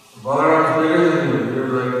 Balaram's bigger than you.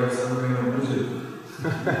 You're like some kind of wizard.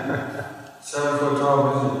 7 foot tall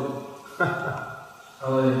wizard.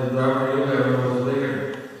 Kali Brahma Yuga, everyone was bigger.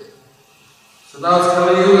 So now it's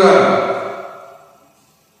Kali Yuga.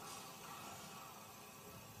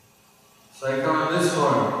 So I come in this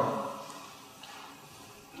form.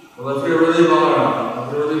 Well, if you're really Balaram,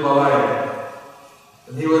 if you're really Balai,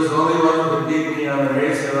 and he was the only one who could beat me on the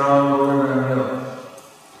race around Govardhan Hill.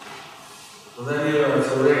 So then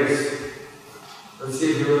it's a race. Let's see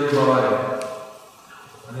if you're really Balai.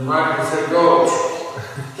 And the market said, go.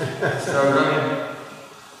 Start running.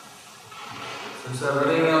 So start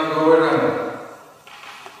running around Govardhan.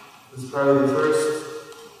 This is probably the first.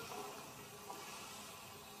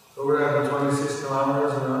 Govardhan, 26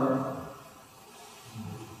 kilometers around.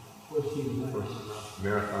 14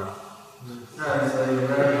 Marathon. Yeah, it's like a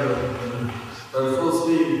marathon, but at full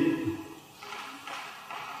speed.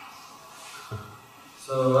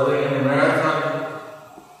 So running in a marathon,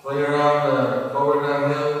 running around the Govardhan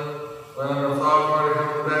Hill, went on the fog corner, come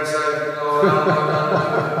from the backside, and go around.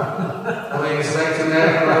 And we expecting that,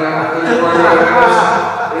 but I'm the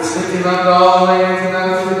corner, it's Nityananda all the way,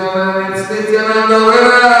 Nityananda, it's Nityananda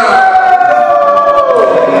winner!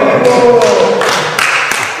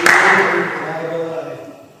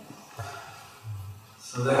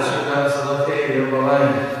 So that Sridhar said, okay, you're Balai.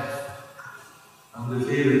 I'm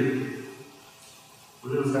defeated.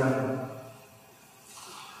 What is happening?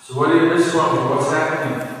 So what do you wish for? What's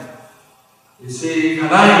happening? You see,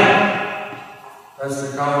 Kanai. That's the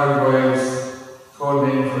common boy's code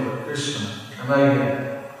name for Krishna. Kanai.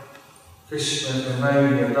 Krishna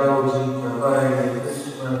Kanai, Dauji Kanai,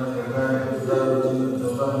 Krishna Kanai, Dauji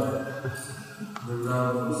Kanai.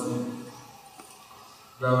 Vrindavan is the same.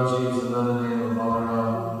 Dauji is another name of Balaram.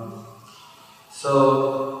 So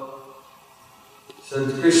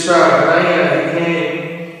Krishna Kanai, he came.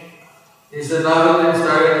 He said, now that we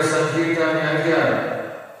started the Sankirtan Yajna,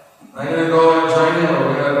 I'm going to go and join him.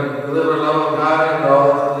 We're going to deliver love of God into all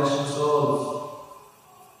the conditioned souls.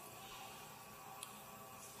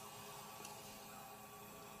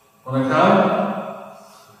 Want to come?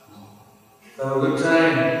 Have a good time.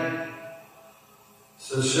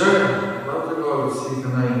 So sure, I'd love to go to see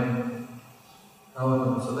Kanai. Help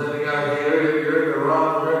him. So then he got here, you're in the wrong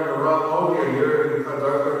mode here. You're in the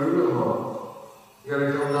Dark Yuga mode. You gotta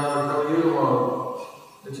come down to Kali Yuga mode.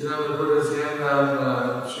 But you have to put his hand on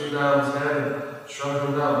Sridhar's head, shrunk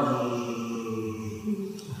him down.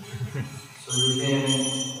 So he became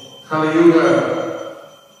Kali Yuga.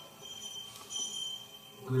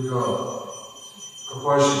 What do you call it?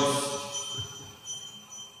 Proportions.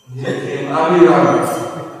 He became Abhiram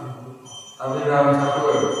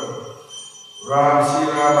Thakur. Ram, Sri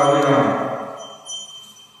Ram, Abhiram.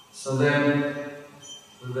 So then,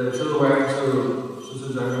 the two went to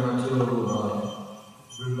Susujagama to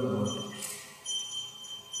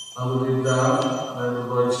Bhagavad-Gītā, and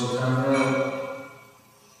Lord Chaitanya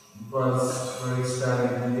was very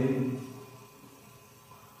ecstatic indeed.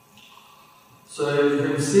 So you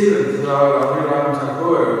can see that throughout Abhiram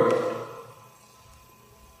Thakur,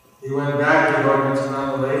 he went back to Lord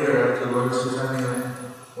Nityananda later after Lord Chaitanya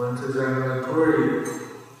went to Jagannath-puri.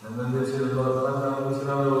 And then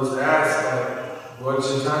Nityananda was asked by Lord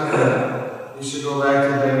Chaitanya, you should go back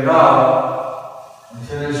to Bengal and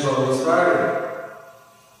finish what we started.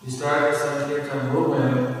 We started the Sankirtan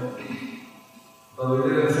movement, but we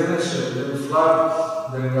didn't finish it, we didn't flood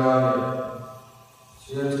Bengal yet. So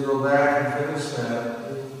you have to go back and finish that.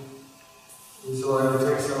 So I would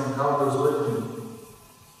take some helpers with me.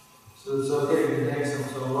 So it's okay, you can take some.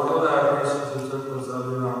 So one of the persons who took was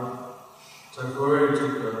Abhiram Thakur,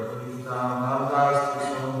 took Namadas, took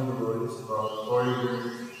so many devotees, about 40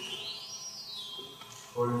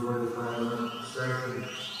 45 minutes exactly.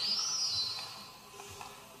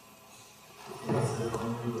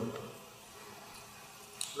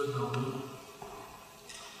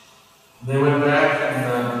 They went back and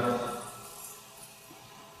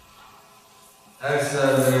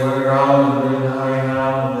as they went around and during the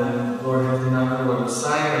Harinam, and then Lord Nityananda would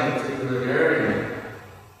assign a particular area.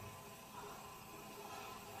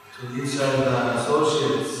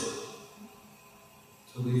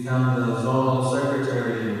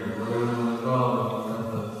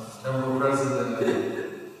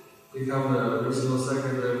 become the regional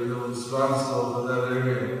secretary, become responsible for that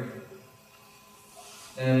area.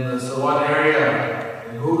 And so one area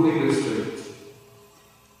in Hooghly district,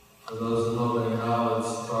 for those who know Bengal,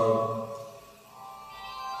 it's called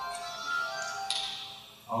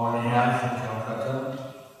hour and a half from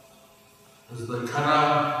Calcutta. There's the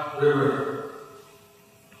Kanha River.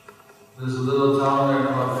 There's a little town there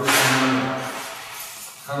called Krishnamana,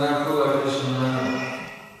 Kanakula Krishnamana.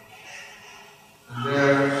 And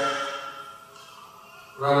there,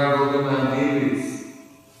 Radha Govinda Devis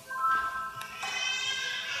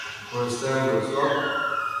were established. So,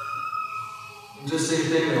 interesting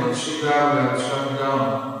thing that when Sri Ram got shut down,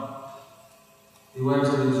 he went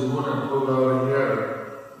to the Jamuna and pulled out a hair.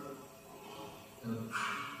 And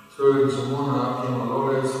through the Jamuna up came a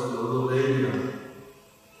lotus with a little baby in it.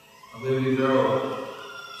 A baby girl.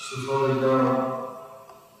 She floated down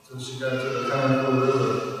till she got to the Kanakula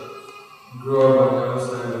River and grew up on the other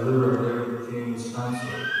side of the river and later became his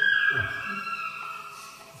consort.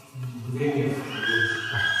 Convenient for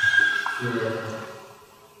your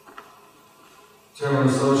German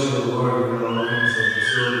social lord, you know, all kinds of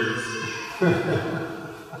facilities.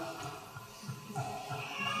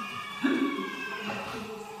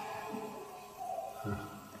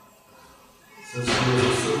 So she was a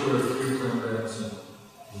super frequent dancer.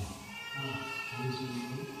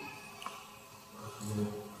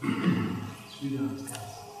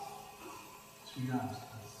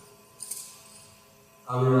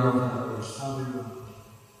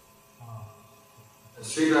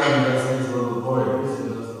 Sri Ram does things a little boy, he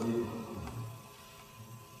doesn't need.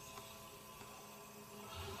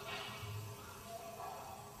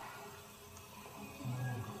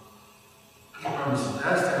 I remember some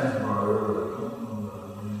pastimes about her, but I don't remember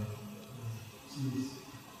her name.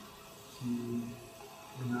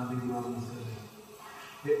 When Abhi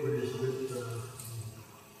hit with his whip,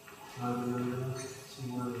 she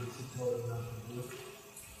wanted to tell him not to do it.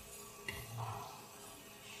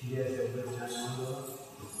 He has that whip down.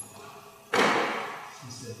 She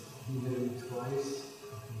said, he hit him twice.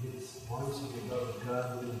 If he hits once, you can go to God,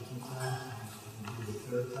 hit him 2 times, and you do the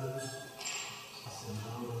 3rd time. She said,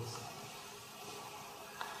 no,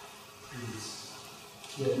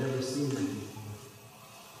 she had never seen that before.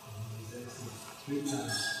 And he was actually 3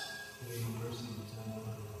 times getting mercy to tell him.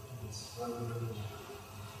 It's right.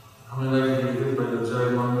 How many like you did by the Jai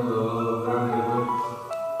Manga, the love of God,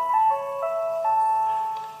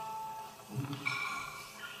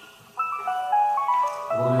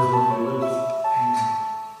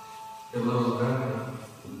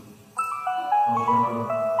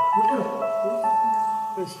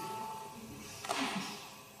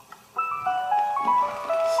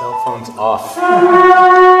 Cell phone's off.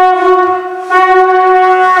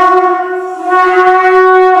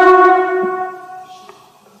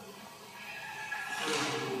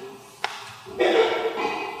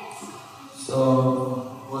 So,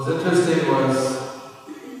 what's interesting was,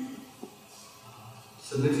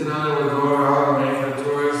 Nityananda would go around and make the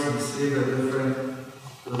tourists and see the different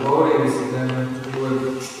devotees, and then he would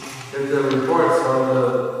get their reports how the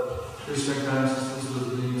Krishna consciousness was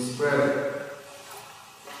being spread.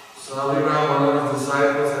 So Abhiram, one of his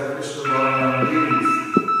disciples, had Krishna Balaram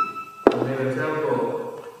and made a temple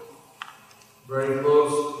very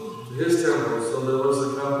close to his temple, so there was a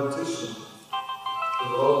competition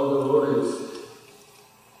with all the devotees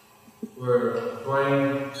were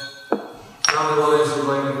going. Some devotees were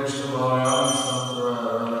going to Krishna Balaram and some to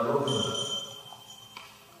Radha Govinda.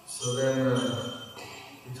 So then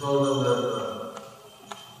he told them that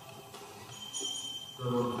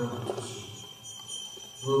there was a competition.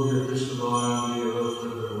 Move your Krishna Balaram be a little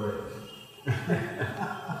further away.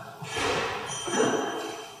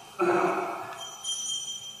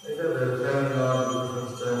 They got their depending on different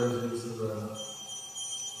strategies of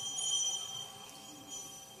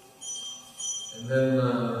and then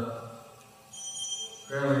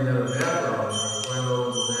apparently had a map out there. I went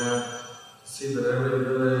over the map to see that every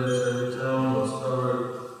village, every town was covered.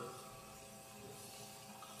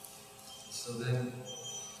 So then,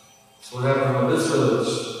 so what happened with this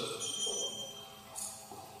village?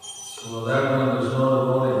 So that one there's no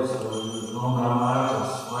devotees, so there's no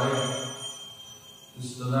Brahmanas, right?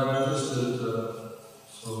 They're not interested,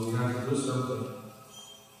 so we have to do something.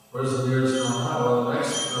 Where's the nearest Brahmana? Well, the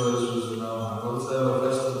next village was in Brahmana. Let's have a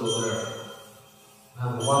festival there.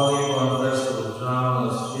 Have a 1-week-long festival,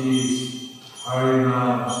 dramas, feasts,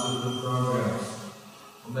 harinams, different programs.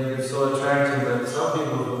 We'll make it so attractive that some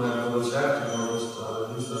people from that village have to go, at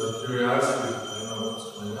least out of curiosity, they know what's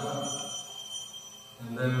going on.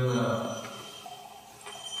 And then,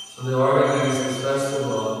 so they organized this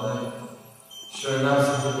festival, and then, sure enough,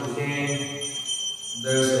 enough some people came.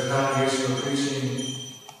 There's a congregational preaching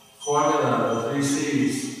formula, the 3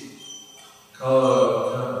 C's,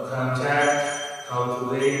 called contact,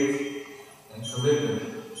 cultivate, and commitment.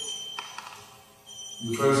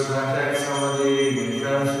 You first contact somebody, you make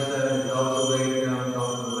friends with them, cultivate them,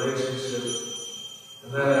 cultivate a relationship,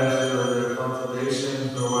 and then after their cultivation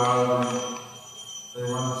for a while, they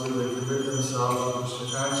want to commit themselves to Krishna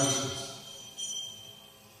consciousness.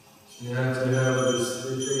 So you have to have these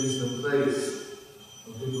 3 things in place.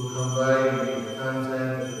 When people come by, you make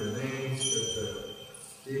contact, get their names, get their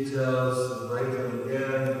details, invite them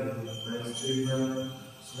again, nice treatment.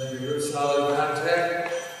 So make a good solid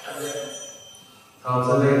contact, and then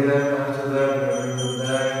cultivate them. After that, bring them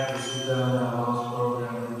back, we sit down in our house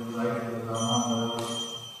program, we invite them to the house,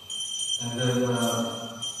 and then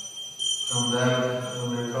come back when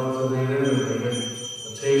they're cultivated and they get a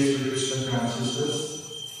taste for Krishna consciousness.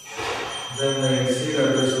 Then they see that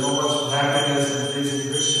there's so much happiness in pleasing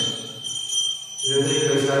Krishna. They think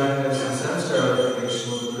there's happiness in sense gratification,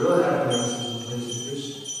 but the real happiness is in pleasing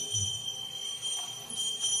Krishna.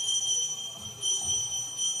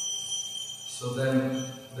 So then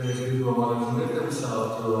people want to commit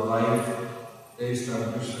themselves to a life based on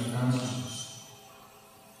Krishna consciousness.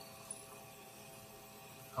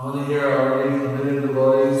 How many here are already committed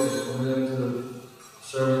devotees, committed to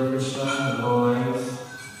serving Krishna in the whole life?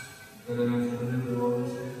 Committed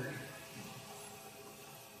devotees here?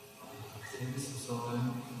 So many.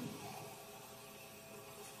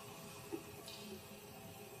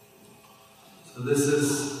 So this is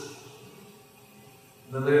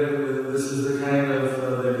the kind of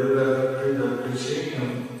they do that preaching,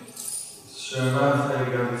 and sure enough they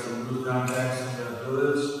got some good contacts in that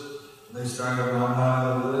village. They started a Brahma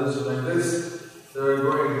in the village like this. They were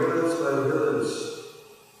going village by village,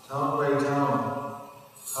 town by town,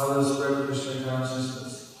 how to spread Krishna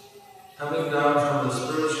consciousness, coming down from the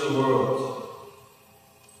spiritual world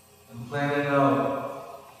and planning out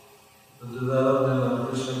the development of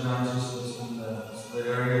Krishna consciousness in the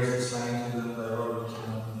areas assigned to them by Lord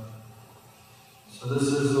Nityananda. So this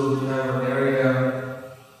is where we have an area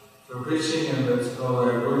for preaching, and it's called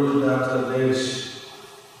our Guru Datta Desh.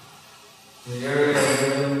 The area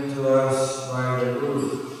given to us by the Guru.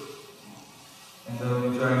 And then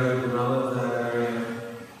we try to develop that area.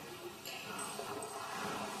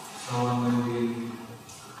 Someone maybe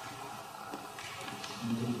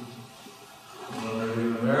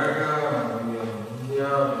in America, or maybe in India,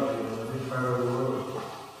 or maybe in any part of the world.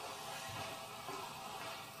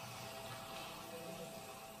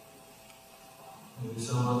 Maybe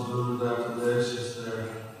someone's Guru Datta Desh is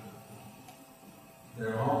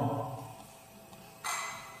their home.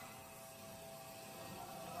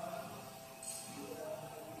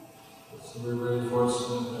 So we're very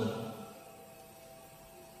fortunate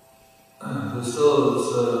that there's still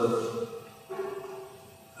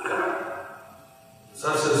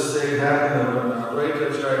such a state happening. When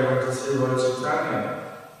Advaita went to see Lord Chaitanya,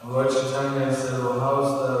 and Lord Chaitanya said, well,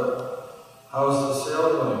 how's the sale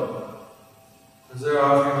going? Because they're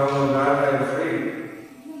offering love of Godhead free.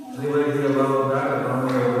 Anybody who love of Godhead,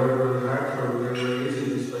 only a word really hard for, very easy,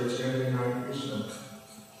 just by chanting Hare Krishna.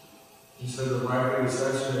 He said the market is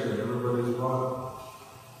saturated, everybody's bought.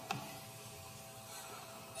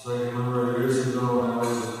 So I remember years ago when I was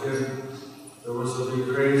a kid, there was a big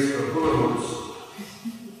craze for hula hoops.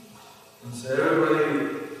 And so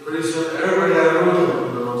pretty soon everybody had a hula hoop,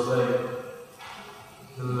 and it was like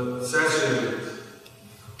saturated.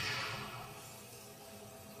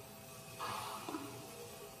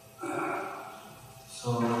 So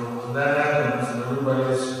when that happens, and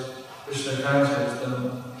everybody's Krishna conscious, then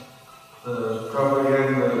the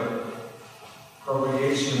propagation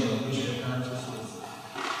of Krishna consciousness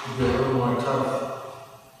will be a little more tough.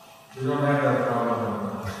 We don't have that problem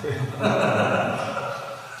anymore.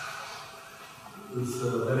 There's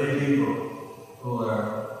many people who are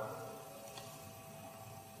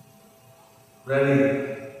ready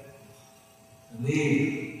and need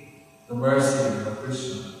the mercy of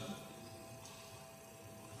Krishna.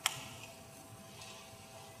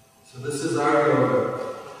 So this is our yoga.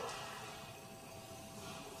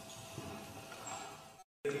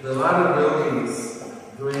 There are a lot of yogis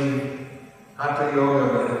doing Hatha Yoga,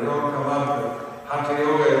 but they don't come up. Hatha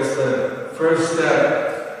Yoga is the first step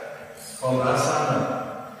called asana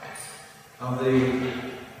of the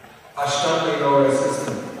Ashtanga Yoga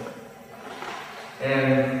system.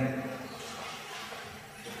 And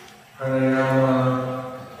pranayama,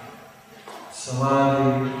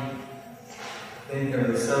 samadhi, I think are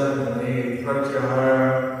the 7th and 8th, pratyahara.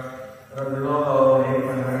 I don't know how 8th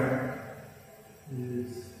and 9th.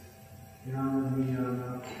 Is Yama,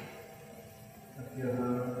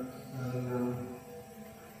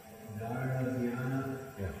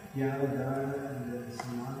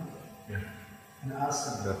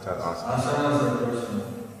 asana. Asana is the first one.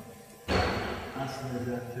 Asana is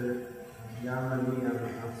after yama, niyama,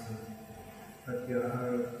 asana.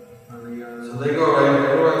 Pratyahara, pranayama. So they go right,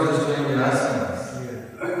 everyone's just doing the asanas. Yeah.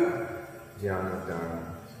 Dhyana, dharana.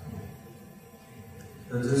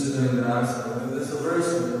 They're just doing the asana. There's a verse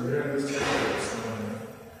in there, this chapter somewhere.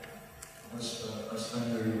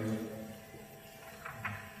 Ashtanga.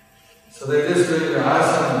 So they're just doing the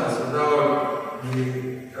asanas without the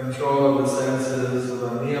control of the senses,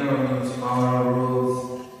 without niyama means power, rules,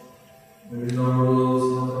 maybe no rules,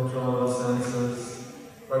 no control of the senses,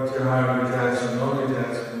 pratyahara, detachment, no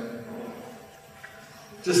detachment.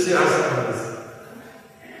 Just the asanas.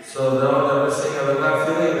 So they're missing out, they're not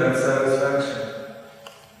feeling that satisfaction.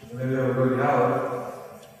 Maybe they're good health.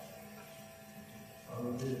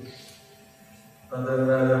 But then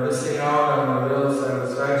they're missing out on the real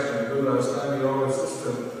satisfaction. Through the Ashtanga Yoga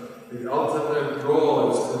system, the ultimate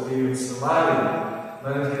goal is to be in samadhi,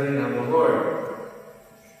 meditating on the Lord.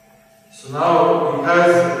 So now,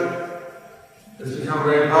 because it's become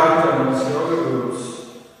very popular amongst yoga groups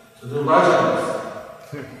to do bhajans,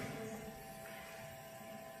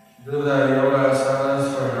 do the yoga asanas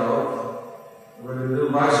for health. When they do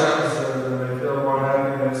bhajans, then they feel more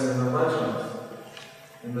happiness in the bhajans,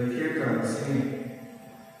 in the kirtan, singing.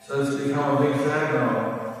 So it's become a big fad now,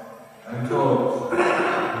 I'm told,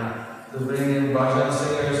 to bring in bhajan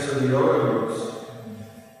singers to the yoga groups.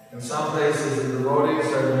 In some places, the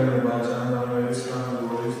devotees are doing the bhajan, not very strong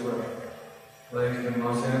devotees, but like in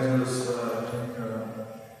Los Angeles, I think,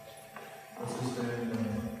 what's his name?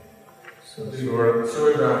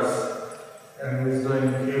 Surdas. And he's doing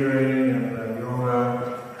catering and yoga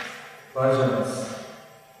bhajans.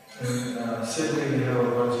 In Sydney, they have a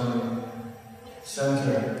bhajan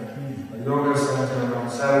center, a yoga center, and on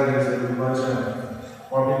Saturdays they do bhajan.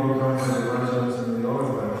 More people come to the bhajans than the yoga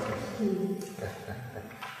classes.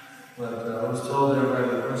 But I was told there by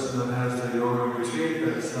the person that has the yoga retreat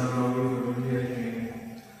that some yogi from India came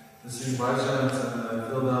to see bhajans, and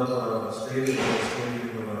filled up a stadium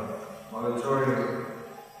with an auditorium.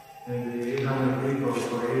 Maybe 800 people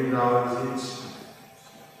for $80 each.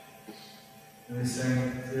 And he sang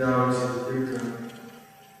 3 hours of kirtan.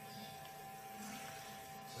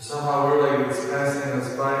 So somehow we're like it's passing us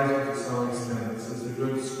by to some extent. This is a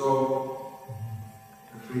good scope.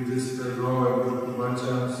 If we just go and do the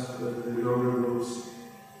bhajans with the yoga groups.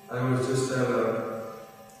 I was just at a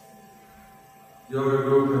yoga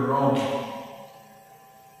group in Rome,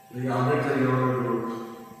 the Amrita yoga group.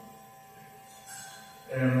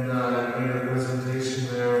 And I made a presentation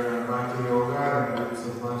there on Bhakti Yoga and did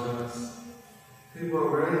some bhajans. People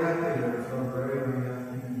were very happy there, felt very, very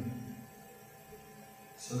happy.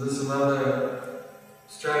 So this is another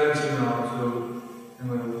strategy now to,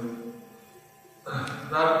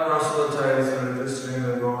 not proselytize, but just trying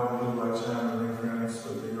to go and do bhajan and make friends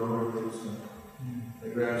with the yoga groups. And they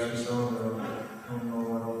grab you some of them, don't know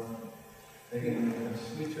what they can do.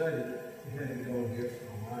 We tried it. We had to go here for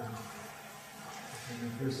a while. And the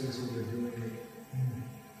persons who were doing it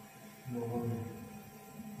no longer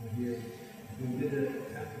were here. We did it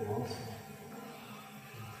at Apple also.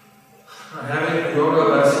 Having yoga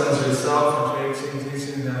lessons yourself and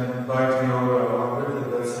teaching them Bhakti Yoga along with it,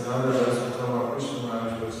 that's another lesson Tama Krishna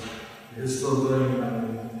Maharaj is still doing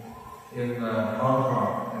in Hong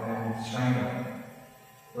Kong and in China,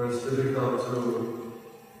 where it's difficult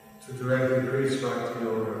to directly preach Bhakti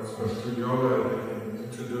Yoga. So through yoga they can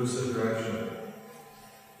introduce it gradually.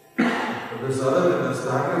 But there's other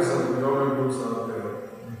things, of yoga groups out there,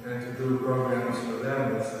 and to do programs for them,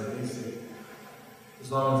 it's easy. As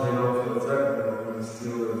long as they don't feel threatened, they're going to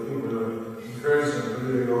steal their people, to encourage them to do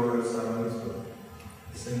their yoga asanas, to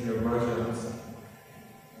sing their bhajans.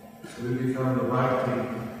 So we become the bhakti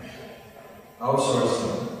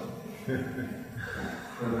outsourcing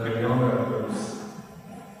for the yoga groups.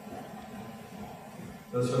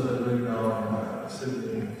 That's what they're doing now in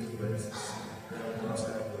Sydney and these places.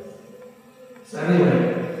 So anyway,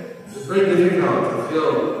 it's very difficult to feel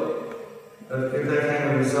that get that kind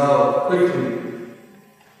of result quickly.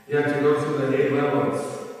 You have to go through the 8 levels.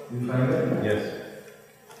 You find it? Yes.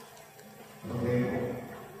 Okay.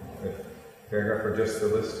 Paragraph or just the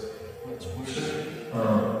list? It's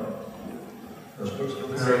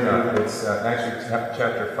actually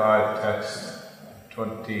chapter 5, text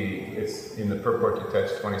 20. It's in the purport to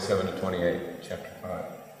text 27 to 28, chapter 5.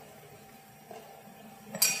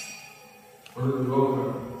 Where did we go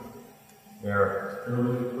from? There.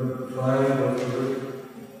 Five,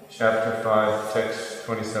 Chapter 5, text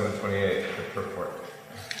 27, 28, the purport.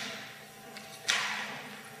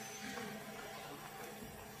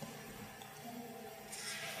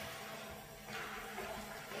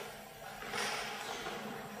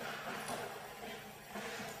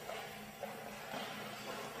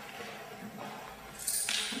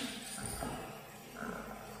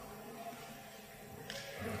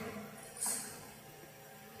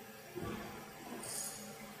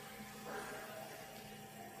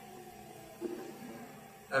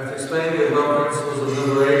 After explaining the above principles of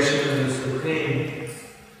liberation and the Supreme,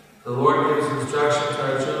 the Lord gives instruction to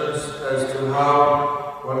Arjunas as to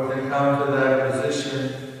how one can come to that position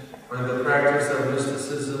by the practice of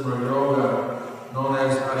mysticism or yoga, known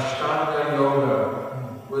as Ashtanga Yoga,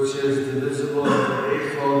 which is divisible into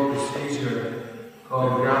eightfold procedure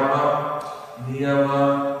called Yama, Niyama,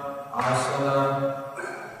 Asana,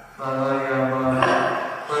 Pranayama,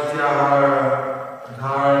 Pratyahara,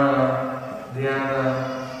 Dharana, Dhyana,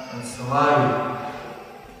 and Samadhi.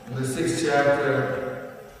 In the 6th chapter,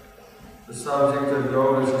 the subject of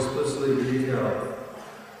yoga is explicitly detailed.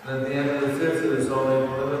 And at the end of the 5th, it is only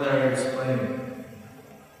preliminary explaining.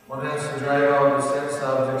 One has to drive out the sense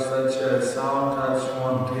objects such as sound, touch,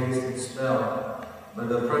 form, taste, and smell by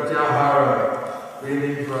the pratyahara,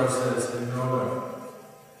 breathing process in yoga.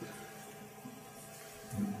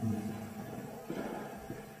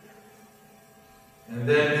 And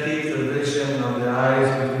then keep the vision of the eyes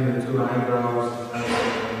between the two eyebrows and the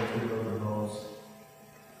tip of the nose.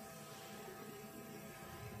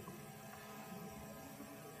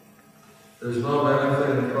 There's no benefit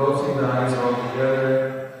in closing the eyes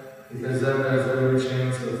altogether, because then there's every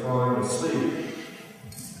chance of falling asleep.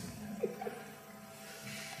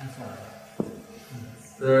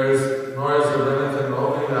 Nor is there benefit in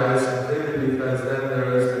opening the eyes completely, because then there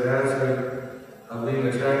is the hazard of being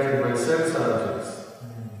attracted by sense objects.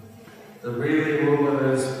 The breathing movement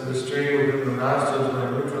is restrained within the nostrils by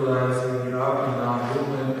neutralizing the up and down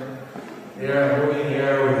movement, moving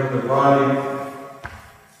air within the body.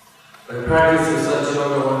 By practice of such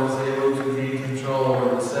yoga, one is able to gain control over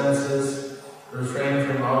the senses, refrain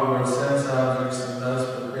from outward sense objects, and thus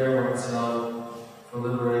prepare oneself for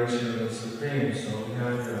liberation of the Supreme. So we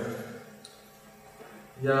have the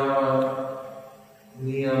Yama,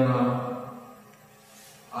 Niyama,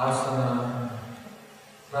 Asana,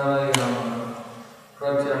 Pranayama,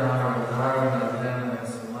 Pratyahara, Dharana, Dhyana, and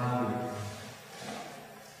Samadhi.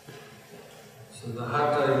 So the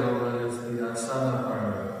Hatha Yoga is the asana part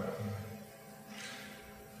of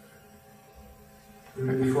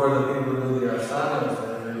it. Before the people do the asanas,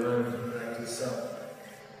 they learn to practice some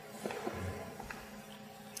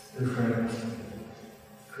different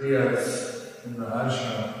kriyas in the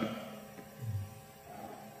ashram,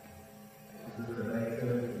 different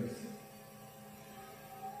activities.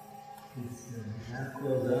 Half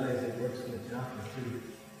closed eyes, it works with japa too.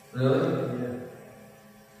 Really? Yeah.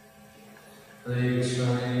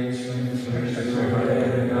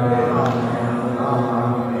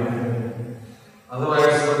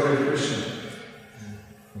 Otherwise, look at Krishna.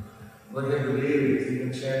 Look at the deities. You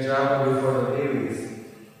can chant japa before the deities.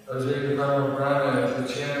 Those who become a prana, if you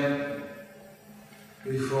chant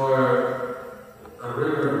before a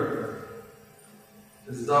river,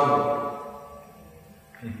 it's double.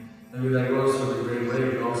 Maybe that goes for the Great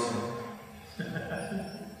Lake also.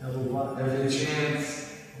 If you chant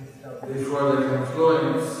before the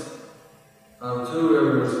confluence of two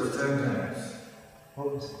rivers, it's 10 times.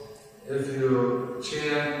 If you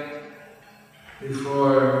chant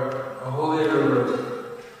before a holy river,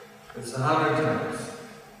 it's 100 times.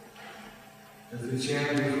 If you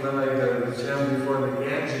chant before, like that, if you chant before the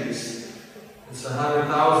Ganges, it's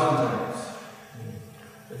 100,000 times.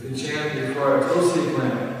 If you chant before a Tulsi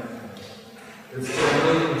plant, it's 10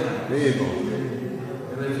 million times.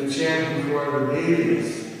 And if you chant before the deities,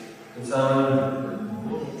 it's 100.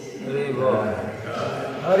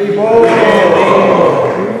 Haribol!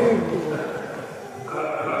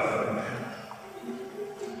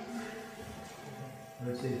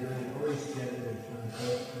 Always chanted in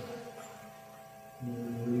Pentecostal.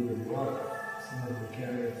 We would walk, someone would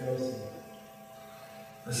carry a toast.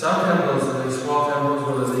 In some temples, in these small temples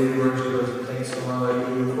where the deity worshippers and things come on, like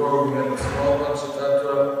before we had a small bunch of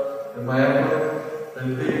tattva in Myanmar, and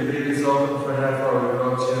the deities open for half hour, we would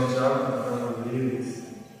all chant japa in front of the deities.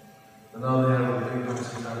 But now they have a big bunch of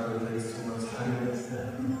tattva that takes too much time.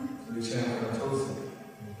 So we chant for the Tulsi.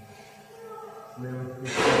 We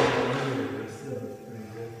still, it's pretty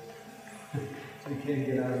good. We can't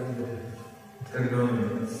get out of it. 10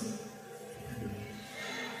 million.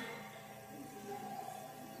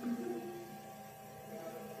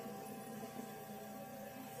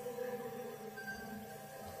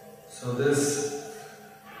 So this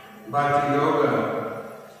Bhakti Yoga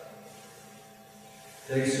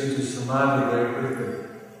takes you to Samadhi very quickly.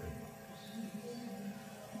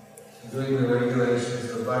 Doing the regulations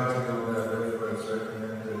of Bhakti Yoga, therefore it's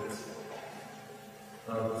recommended.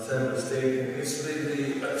 Said the state can easily be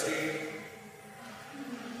achieved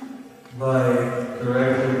by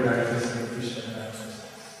directly practicing Krishna consciousness.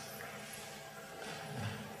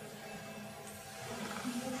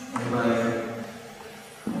 And by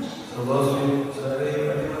So those of you, so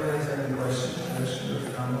anyone has any questions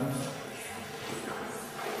or comments?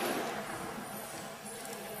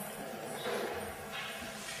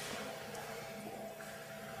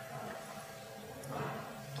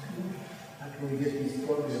 How can we get these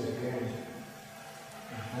programs going?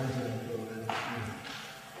 Content programs.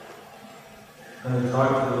 And talk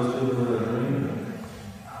to those people that are doing them.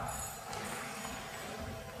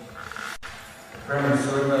 Praying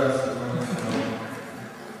so fast that when you know.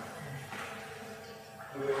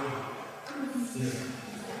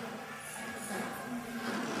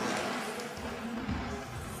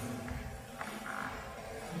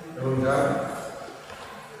 Everyone got it?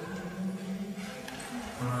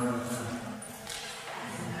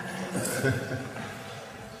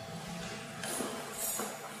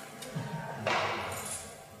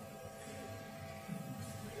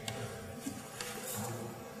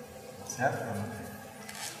 What's that from?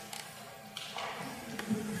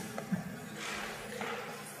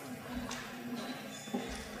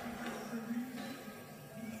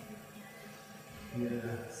 Yeah,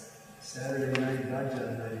 Saturday night bhajan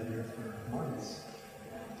night here for months.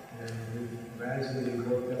 And we gradually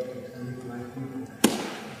worked up to 25 people.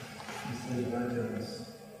 We said bhajans.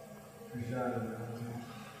 Prashad, it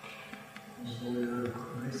was going on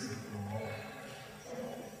nicely for a while.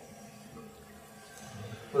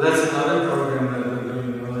 Well, that's another program that we're doing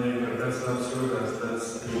in Malay, but that's not Surdas. That's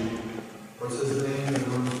the, what's his name? The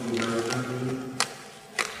one who's the director.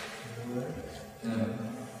 Yeah.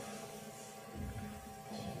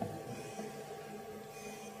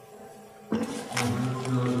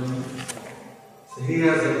 So he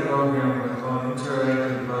has a program called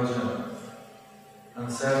Interactive Bhajan. On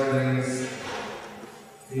Saturdays,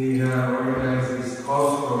 he organizes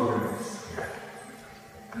house programs.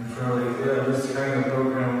 And for this kind of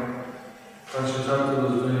program, Prashantata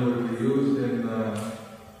was doing with the youth in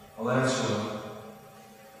Alachua,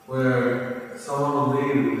 where someone will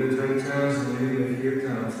lead, they take turns in leading the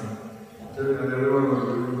kirtans, and everyone will do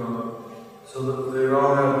so that they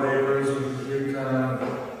all have papers with the kirtan,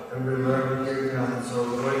 everybody learn the kirtan, so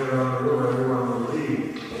going around the room, everyone will lead.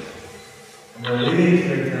 And by leading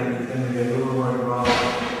kirtan, you tend to get a little more involved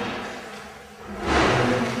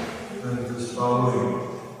than just following.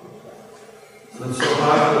 So it's so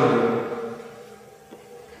popular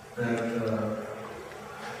that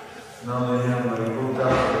now they have like booked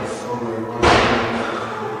out this over 1 year.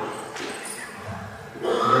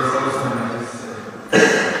 That's also nice.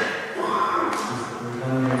 The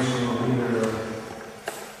congregational leader of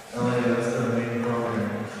LA, that's their main program,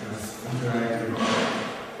 which is interactive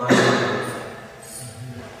Bible.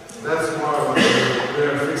 That's more of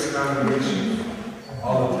they're a fixed congregation,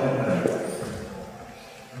 all attend that.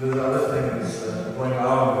 There's other things going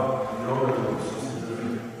out in yoga groups.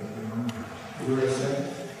 You were saying?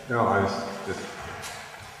 No, I was just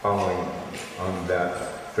following on that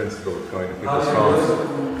principle of going to people's homes.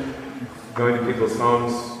 Going to people's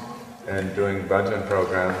homes and doing bhajan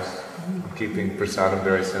programs, keeping prasadam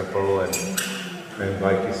very simple, and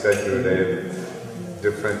like you said, Gurudev,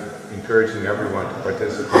 encouraging everyone to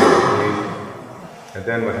participate. And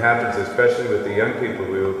then what happens, especially with the young people,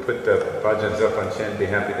 we will put the bhajans up on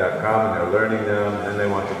chantihappy.com and they're learning them, and then they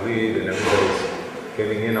want to lead, and everybody's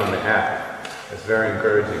getting in on the act. It's very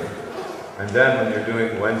encouraging. And then when you're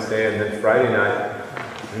doing Wednesday and then Friday night,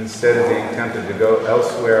 instead of being tempted to go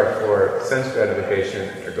elsewhere for sense gratification,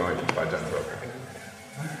 you're going to bhajan program.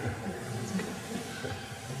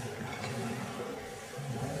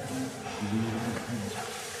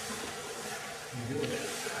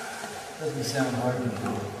 Doesn't sound hard to do.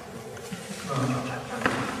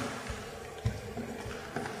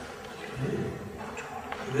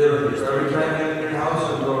 Every time you're in your house,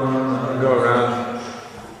 you go around. You go around,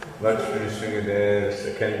 Lakshmi, Sringadevs,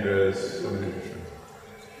 Sakendras, so many different.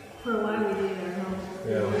 For a while we did it at home.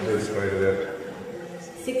 Yeah, we do quite a bit.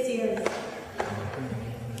 6 years.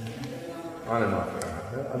 On and off.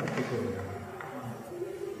 Other people.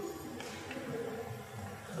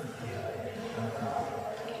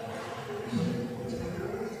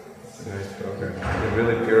 It's a nice program. It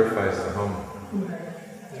really purifies the home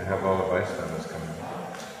to have all the Vaishnavas coming.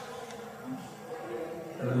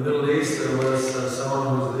 In the Middle East, there was someone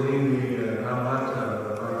who was leading the Ramata,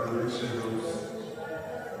 the Bhagavad-Gītā groups.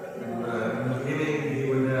 And in the beginning, he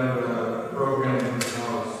would have a program in his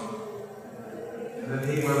house. And then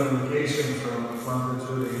he went on vacation for a month or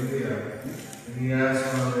two to India. And he asked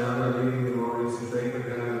one of the other leading devotees if they could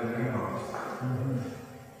have it in their house.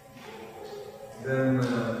 Then,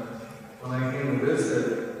 when I came to visit,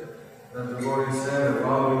 then the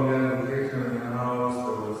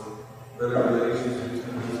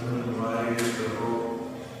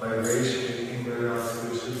vibration, anybody else who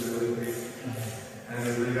should really be. And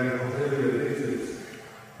they got completely addicted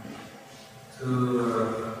to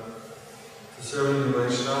serving the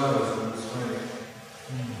Vaishnavas in this way.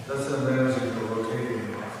 That's an energy for locating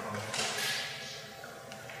them.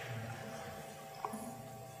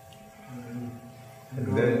 And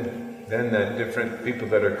then the different people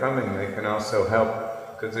that are coming, they can also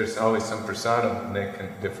help, because there's always some prasadam, and they can,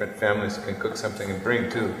 different families can cook something and bring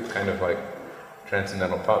too, kind of like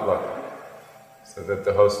transcendental potluck, so that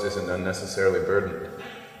the host isn't unnecessarily burdened.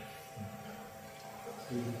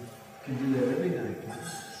 So you can do that every night.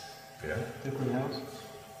 Yeah. Different houses.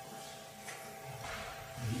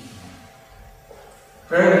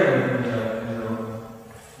 Very,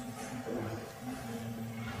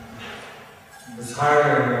 it's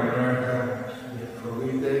harder in America for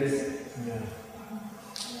weekdays. Yeah.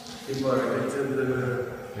 People are addicted to the...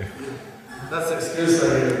 That's the excuse I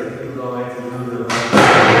hear. People don't like to do the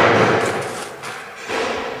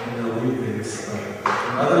weekdays. In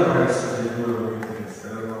other places they do the weekdays. I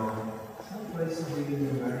don't know. Some places even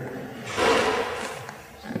in America.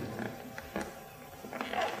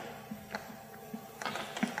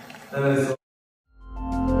 And it's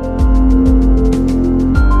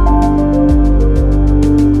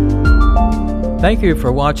Thank you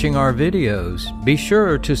for watching our videos. Be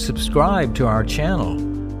sure to subscribe to our channel.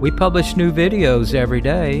 We publish new videos every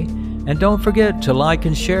day, and don't forget to like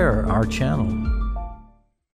and share our channel.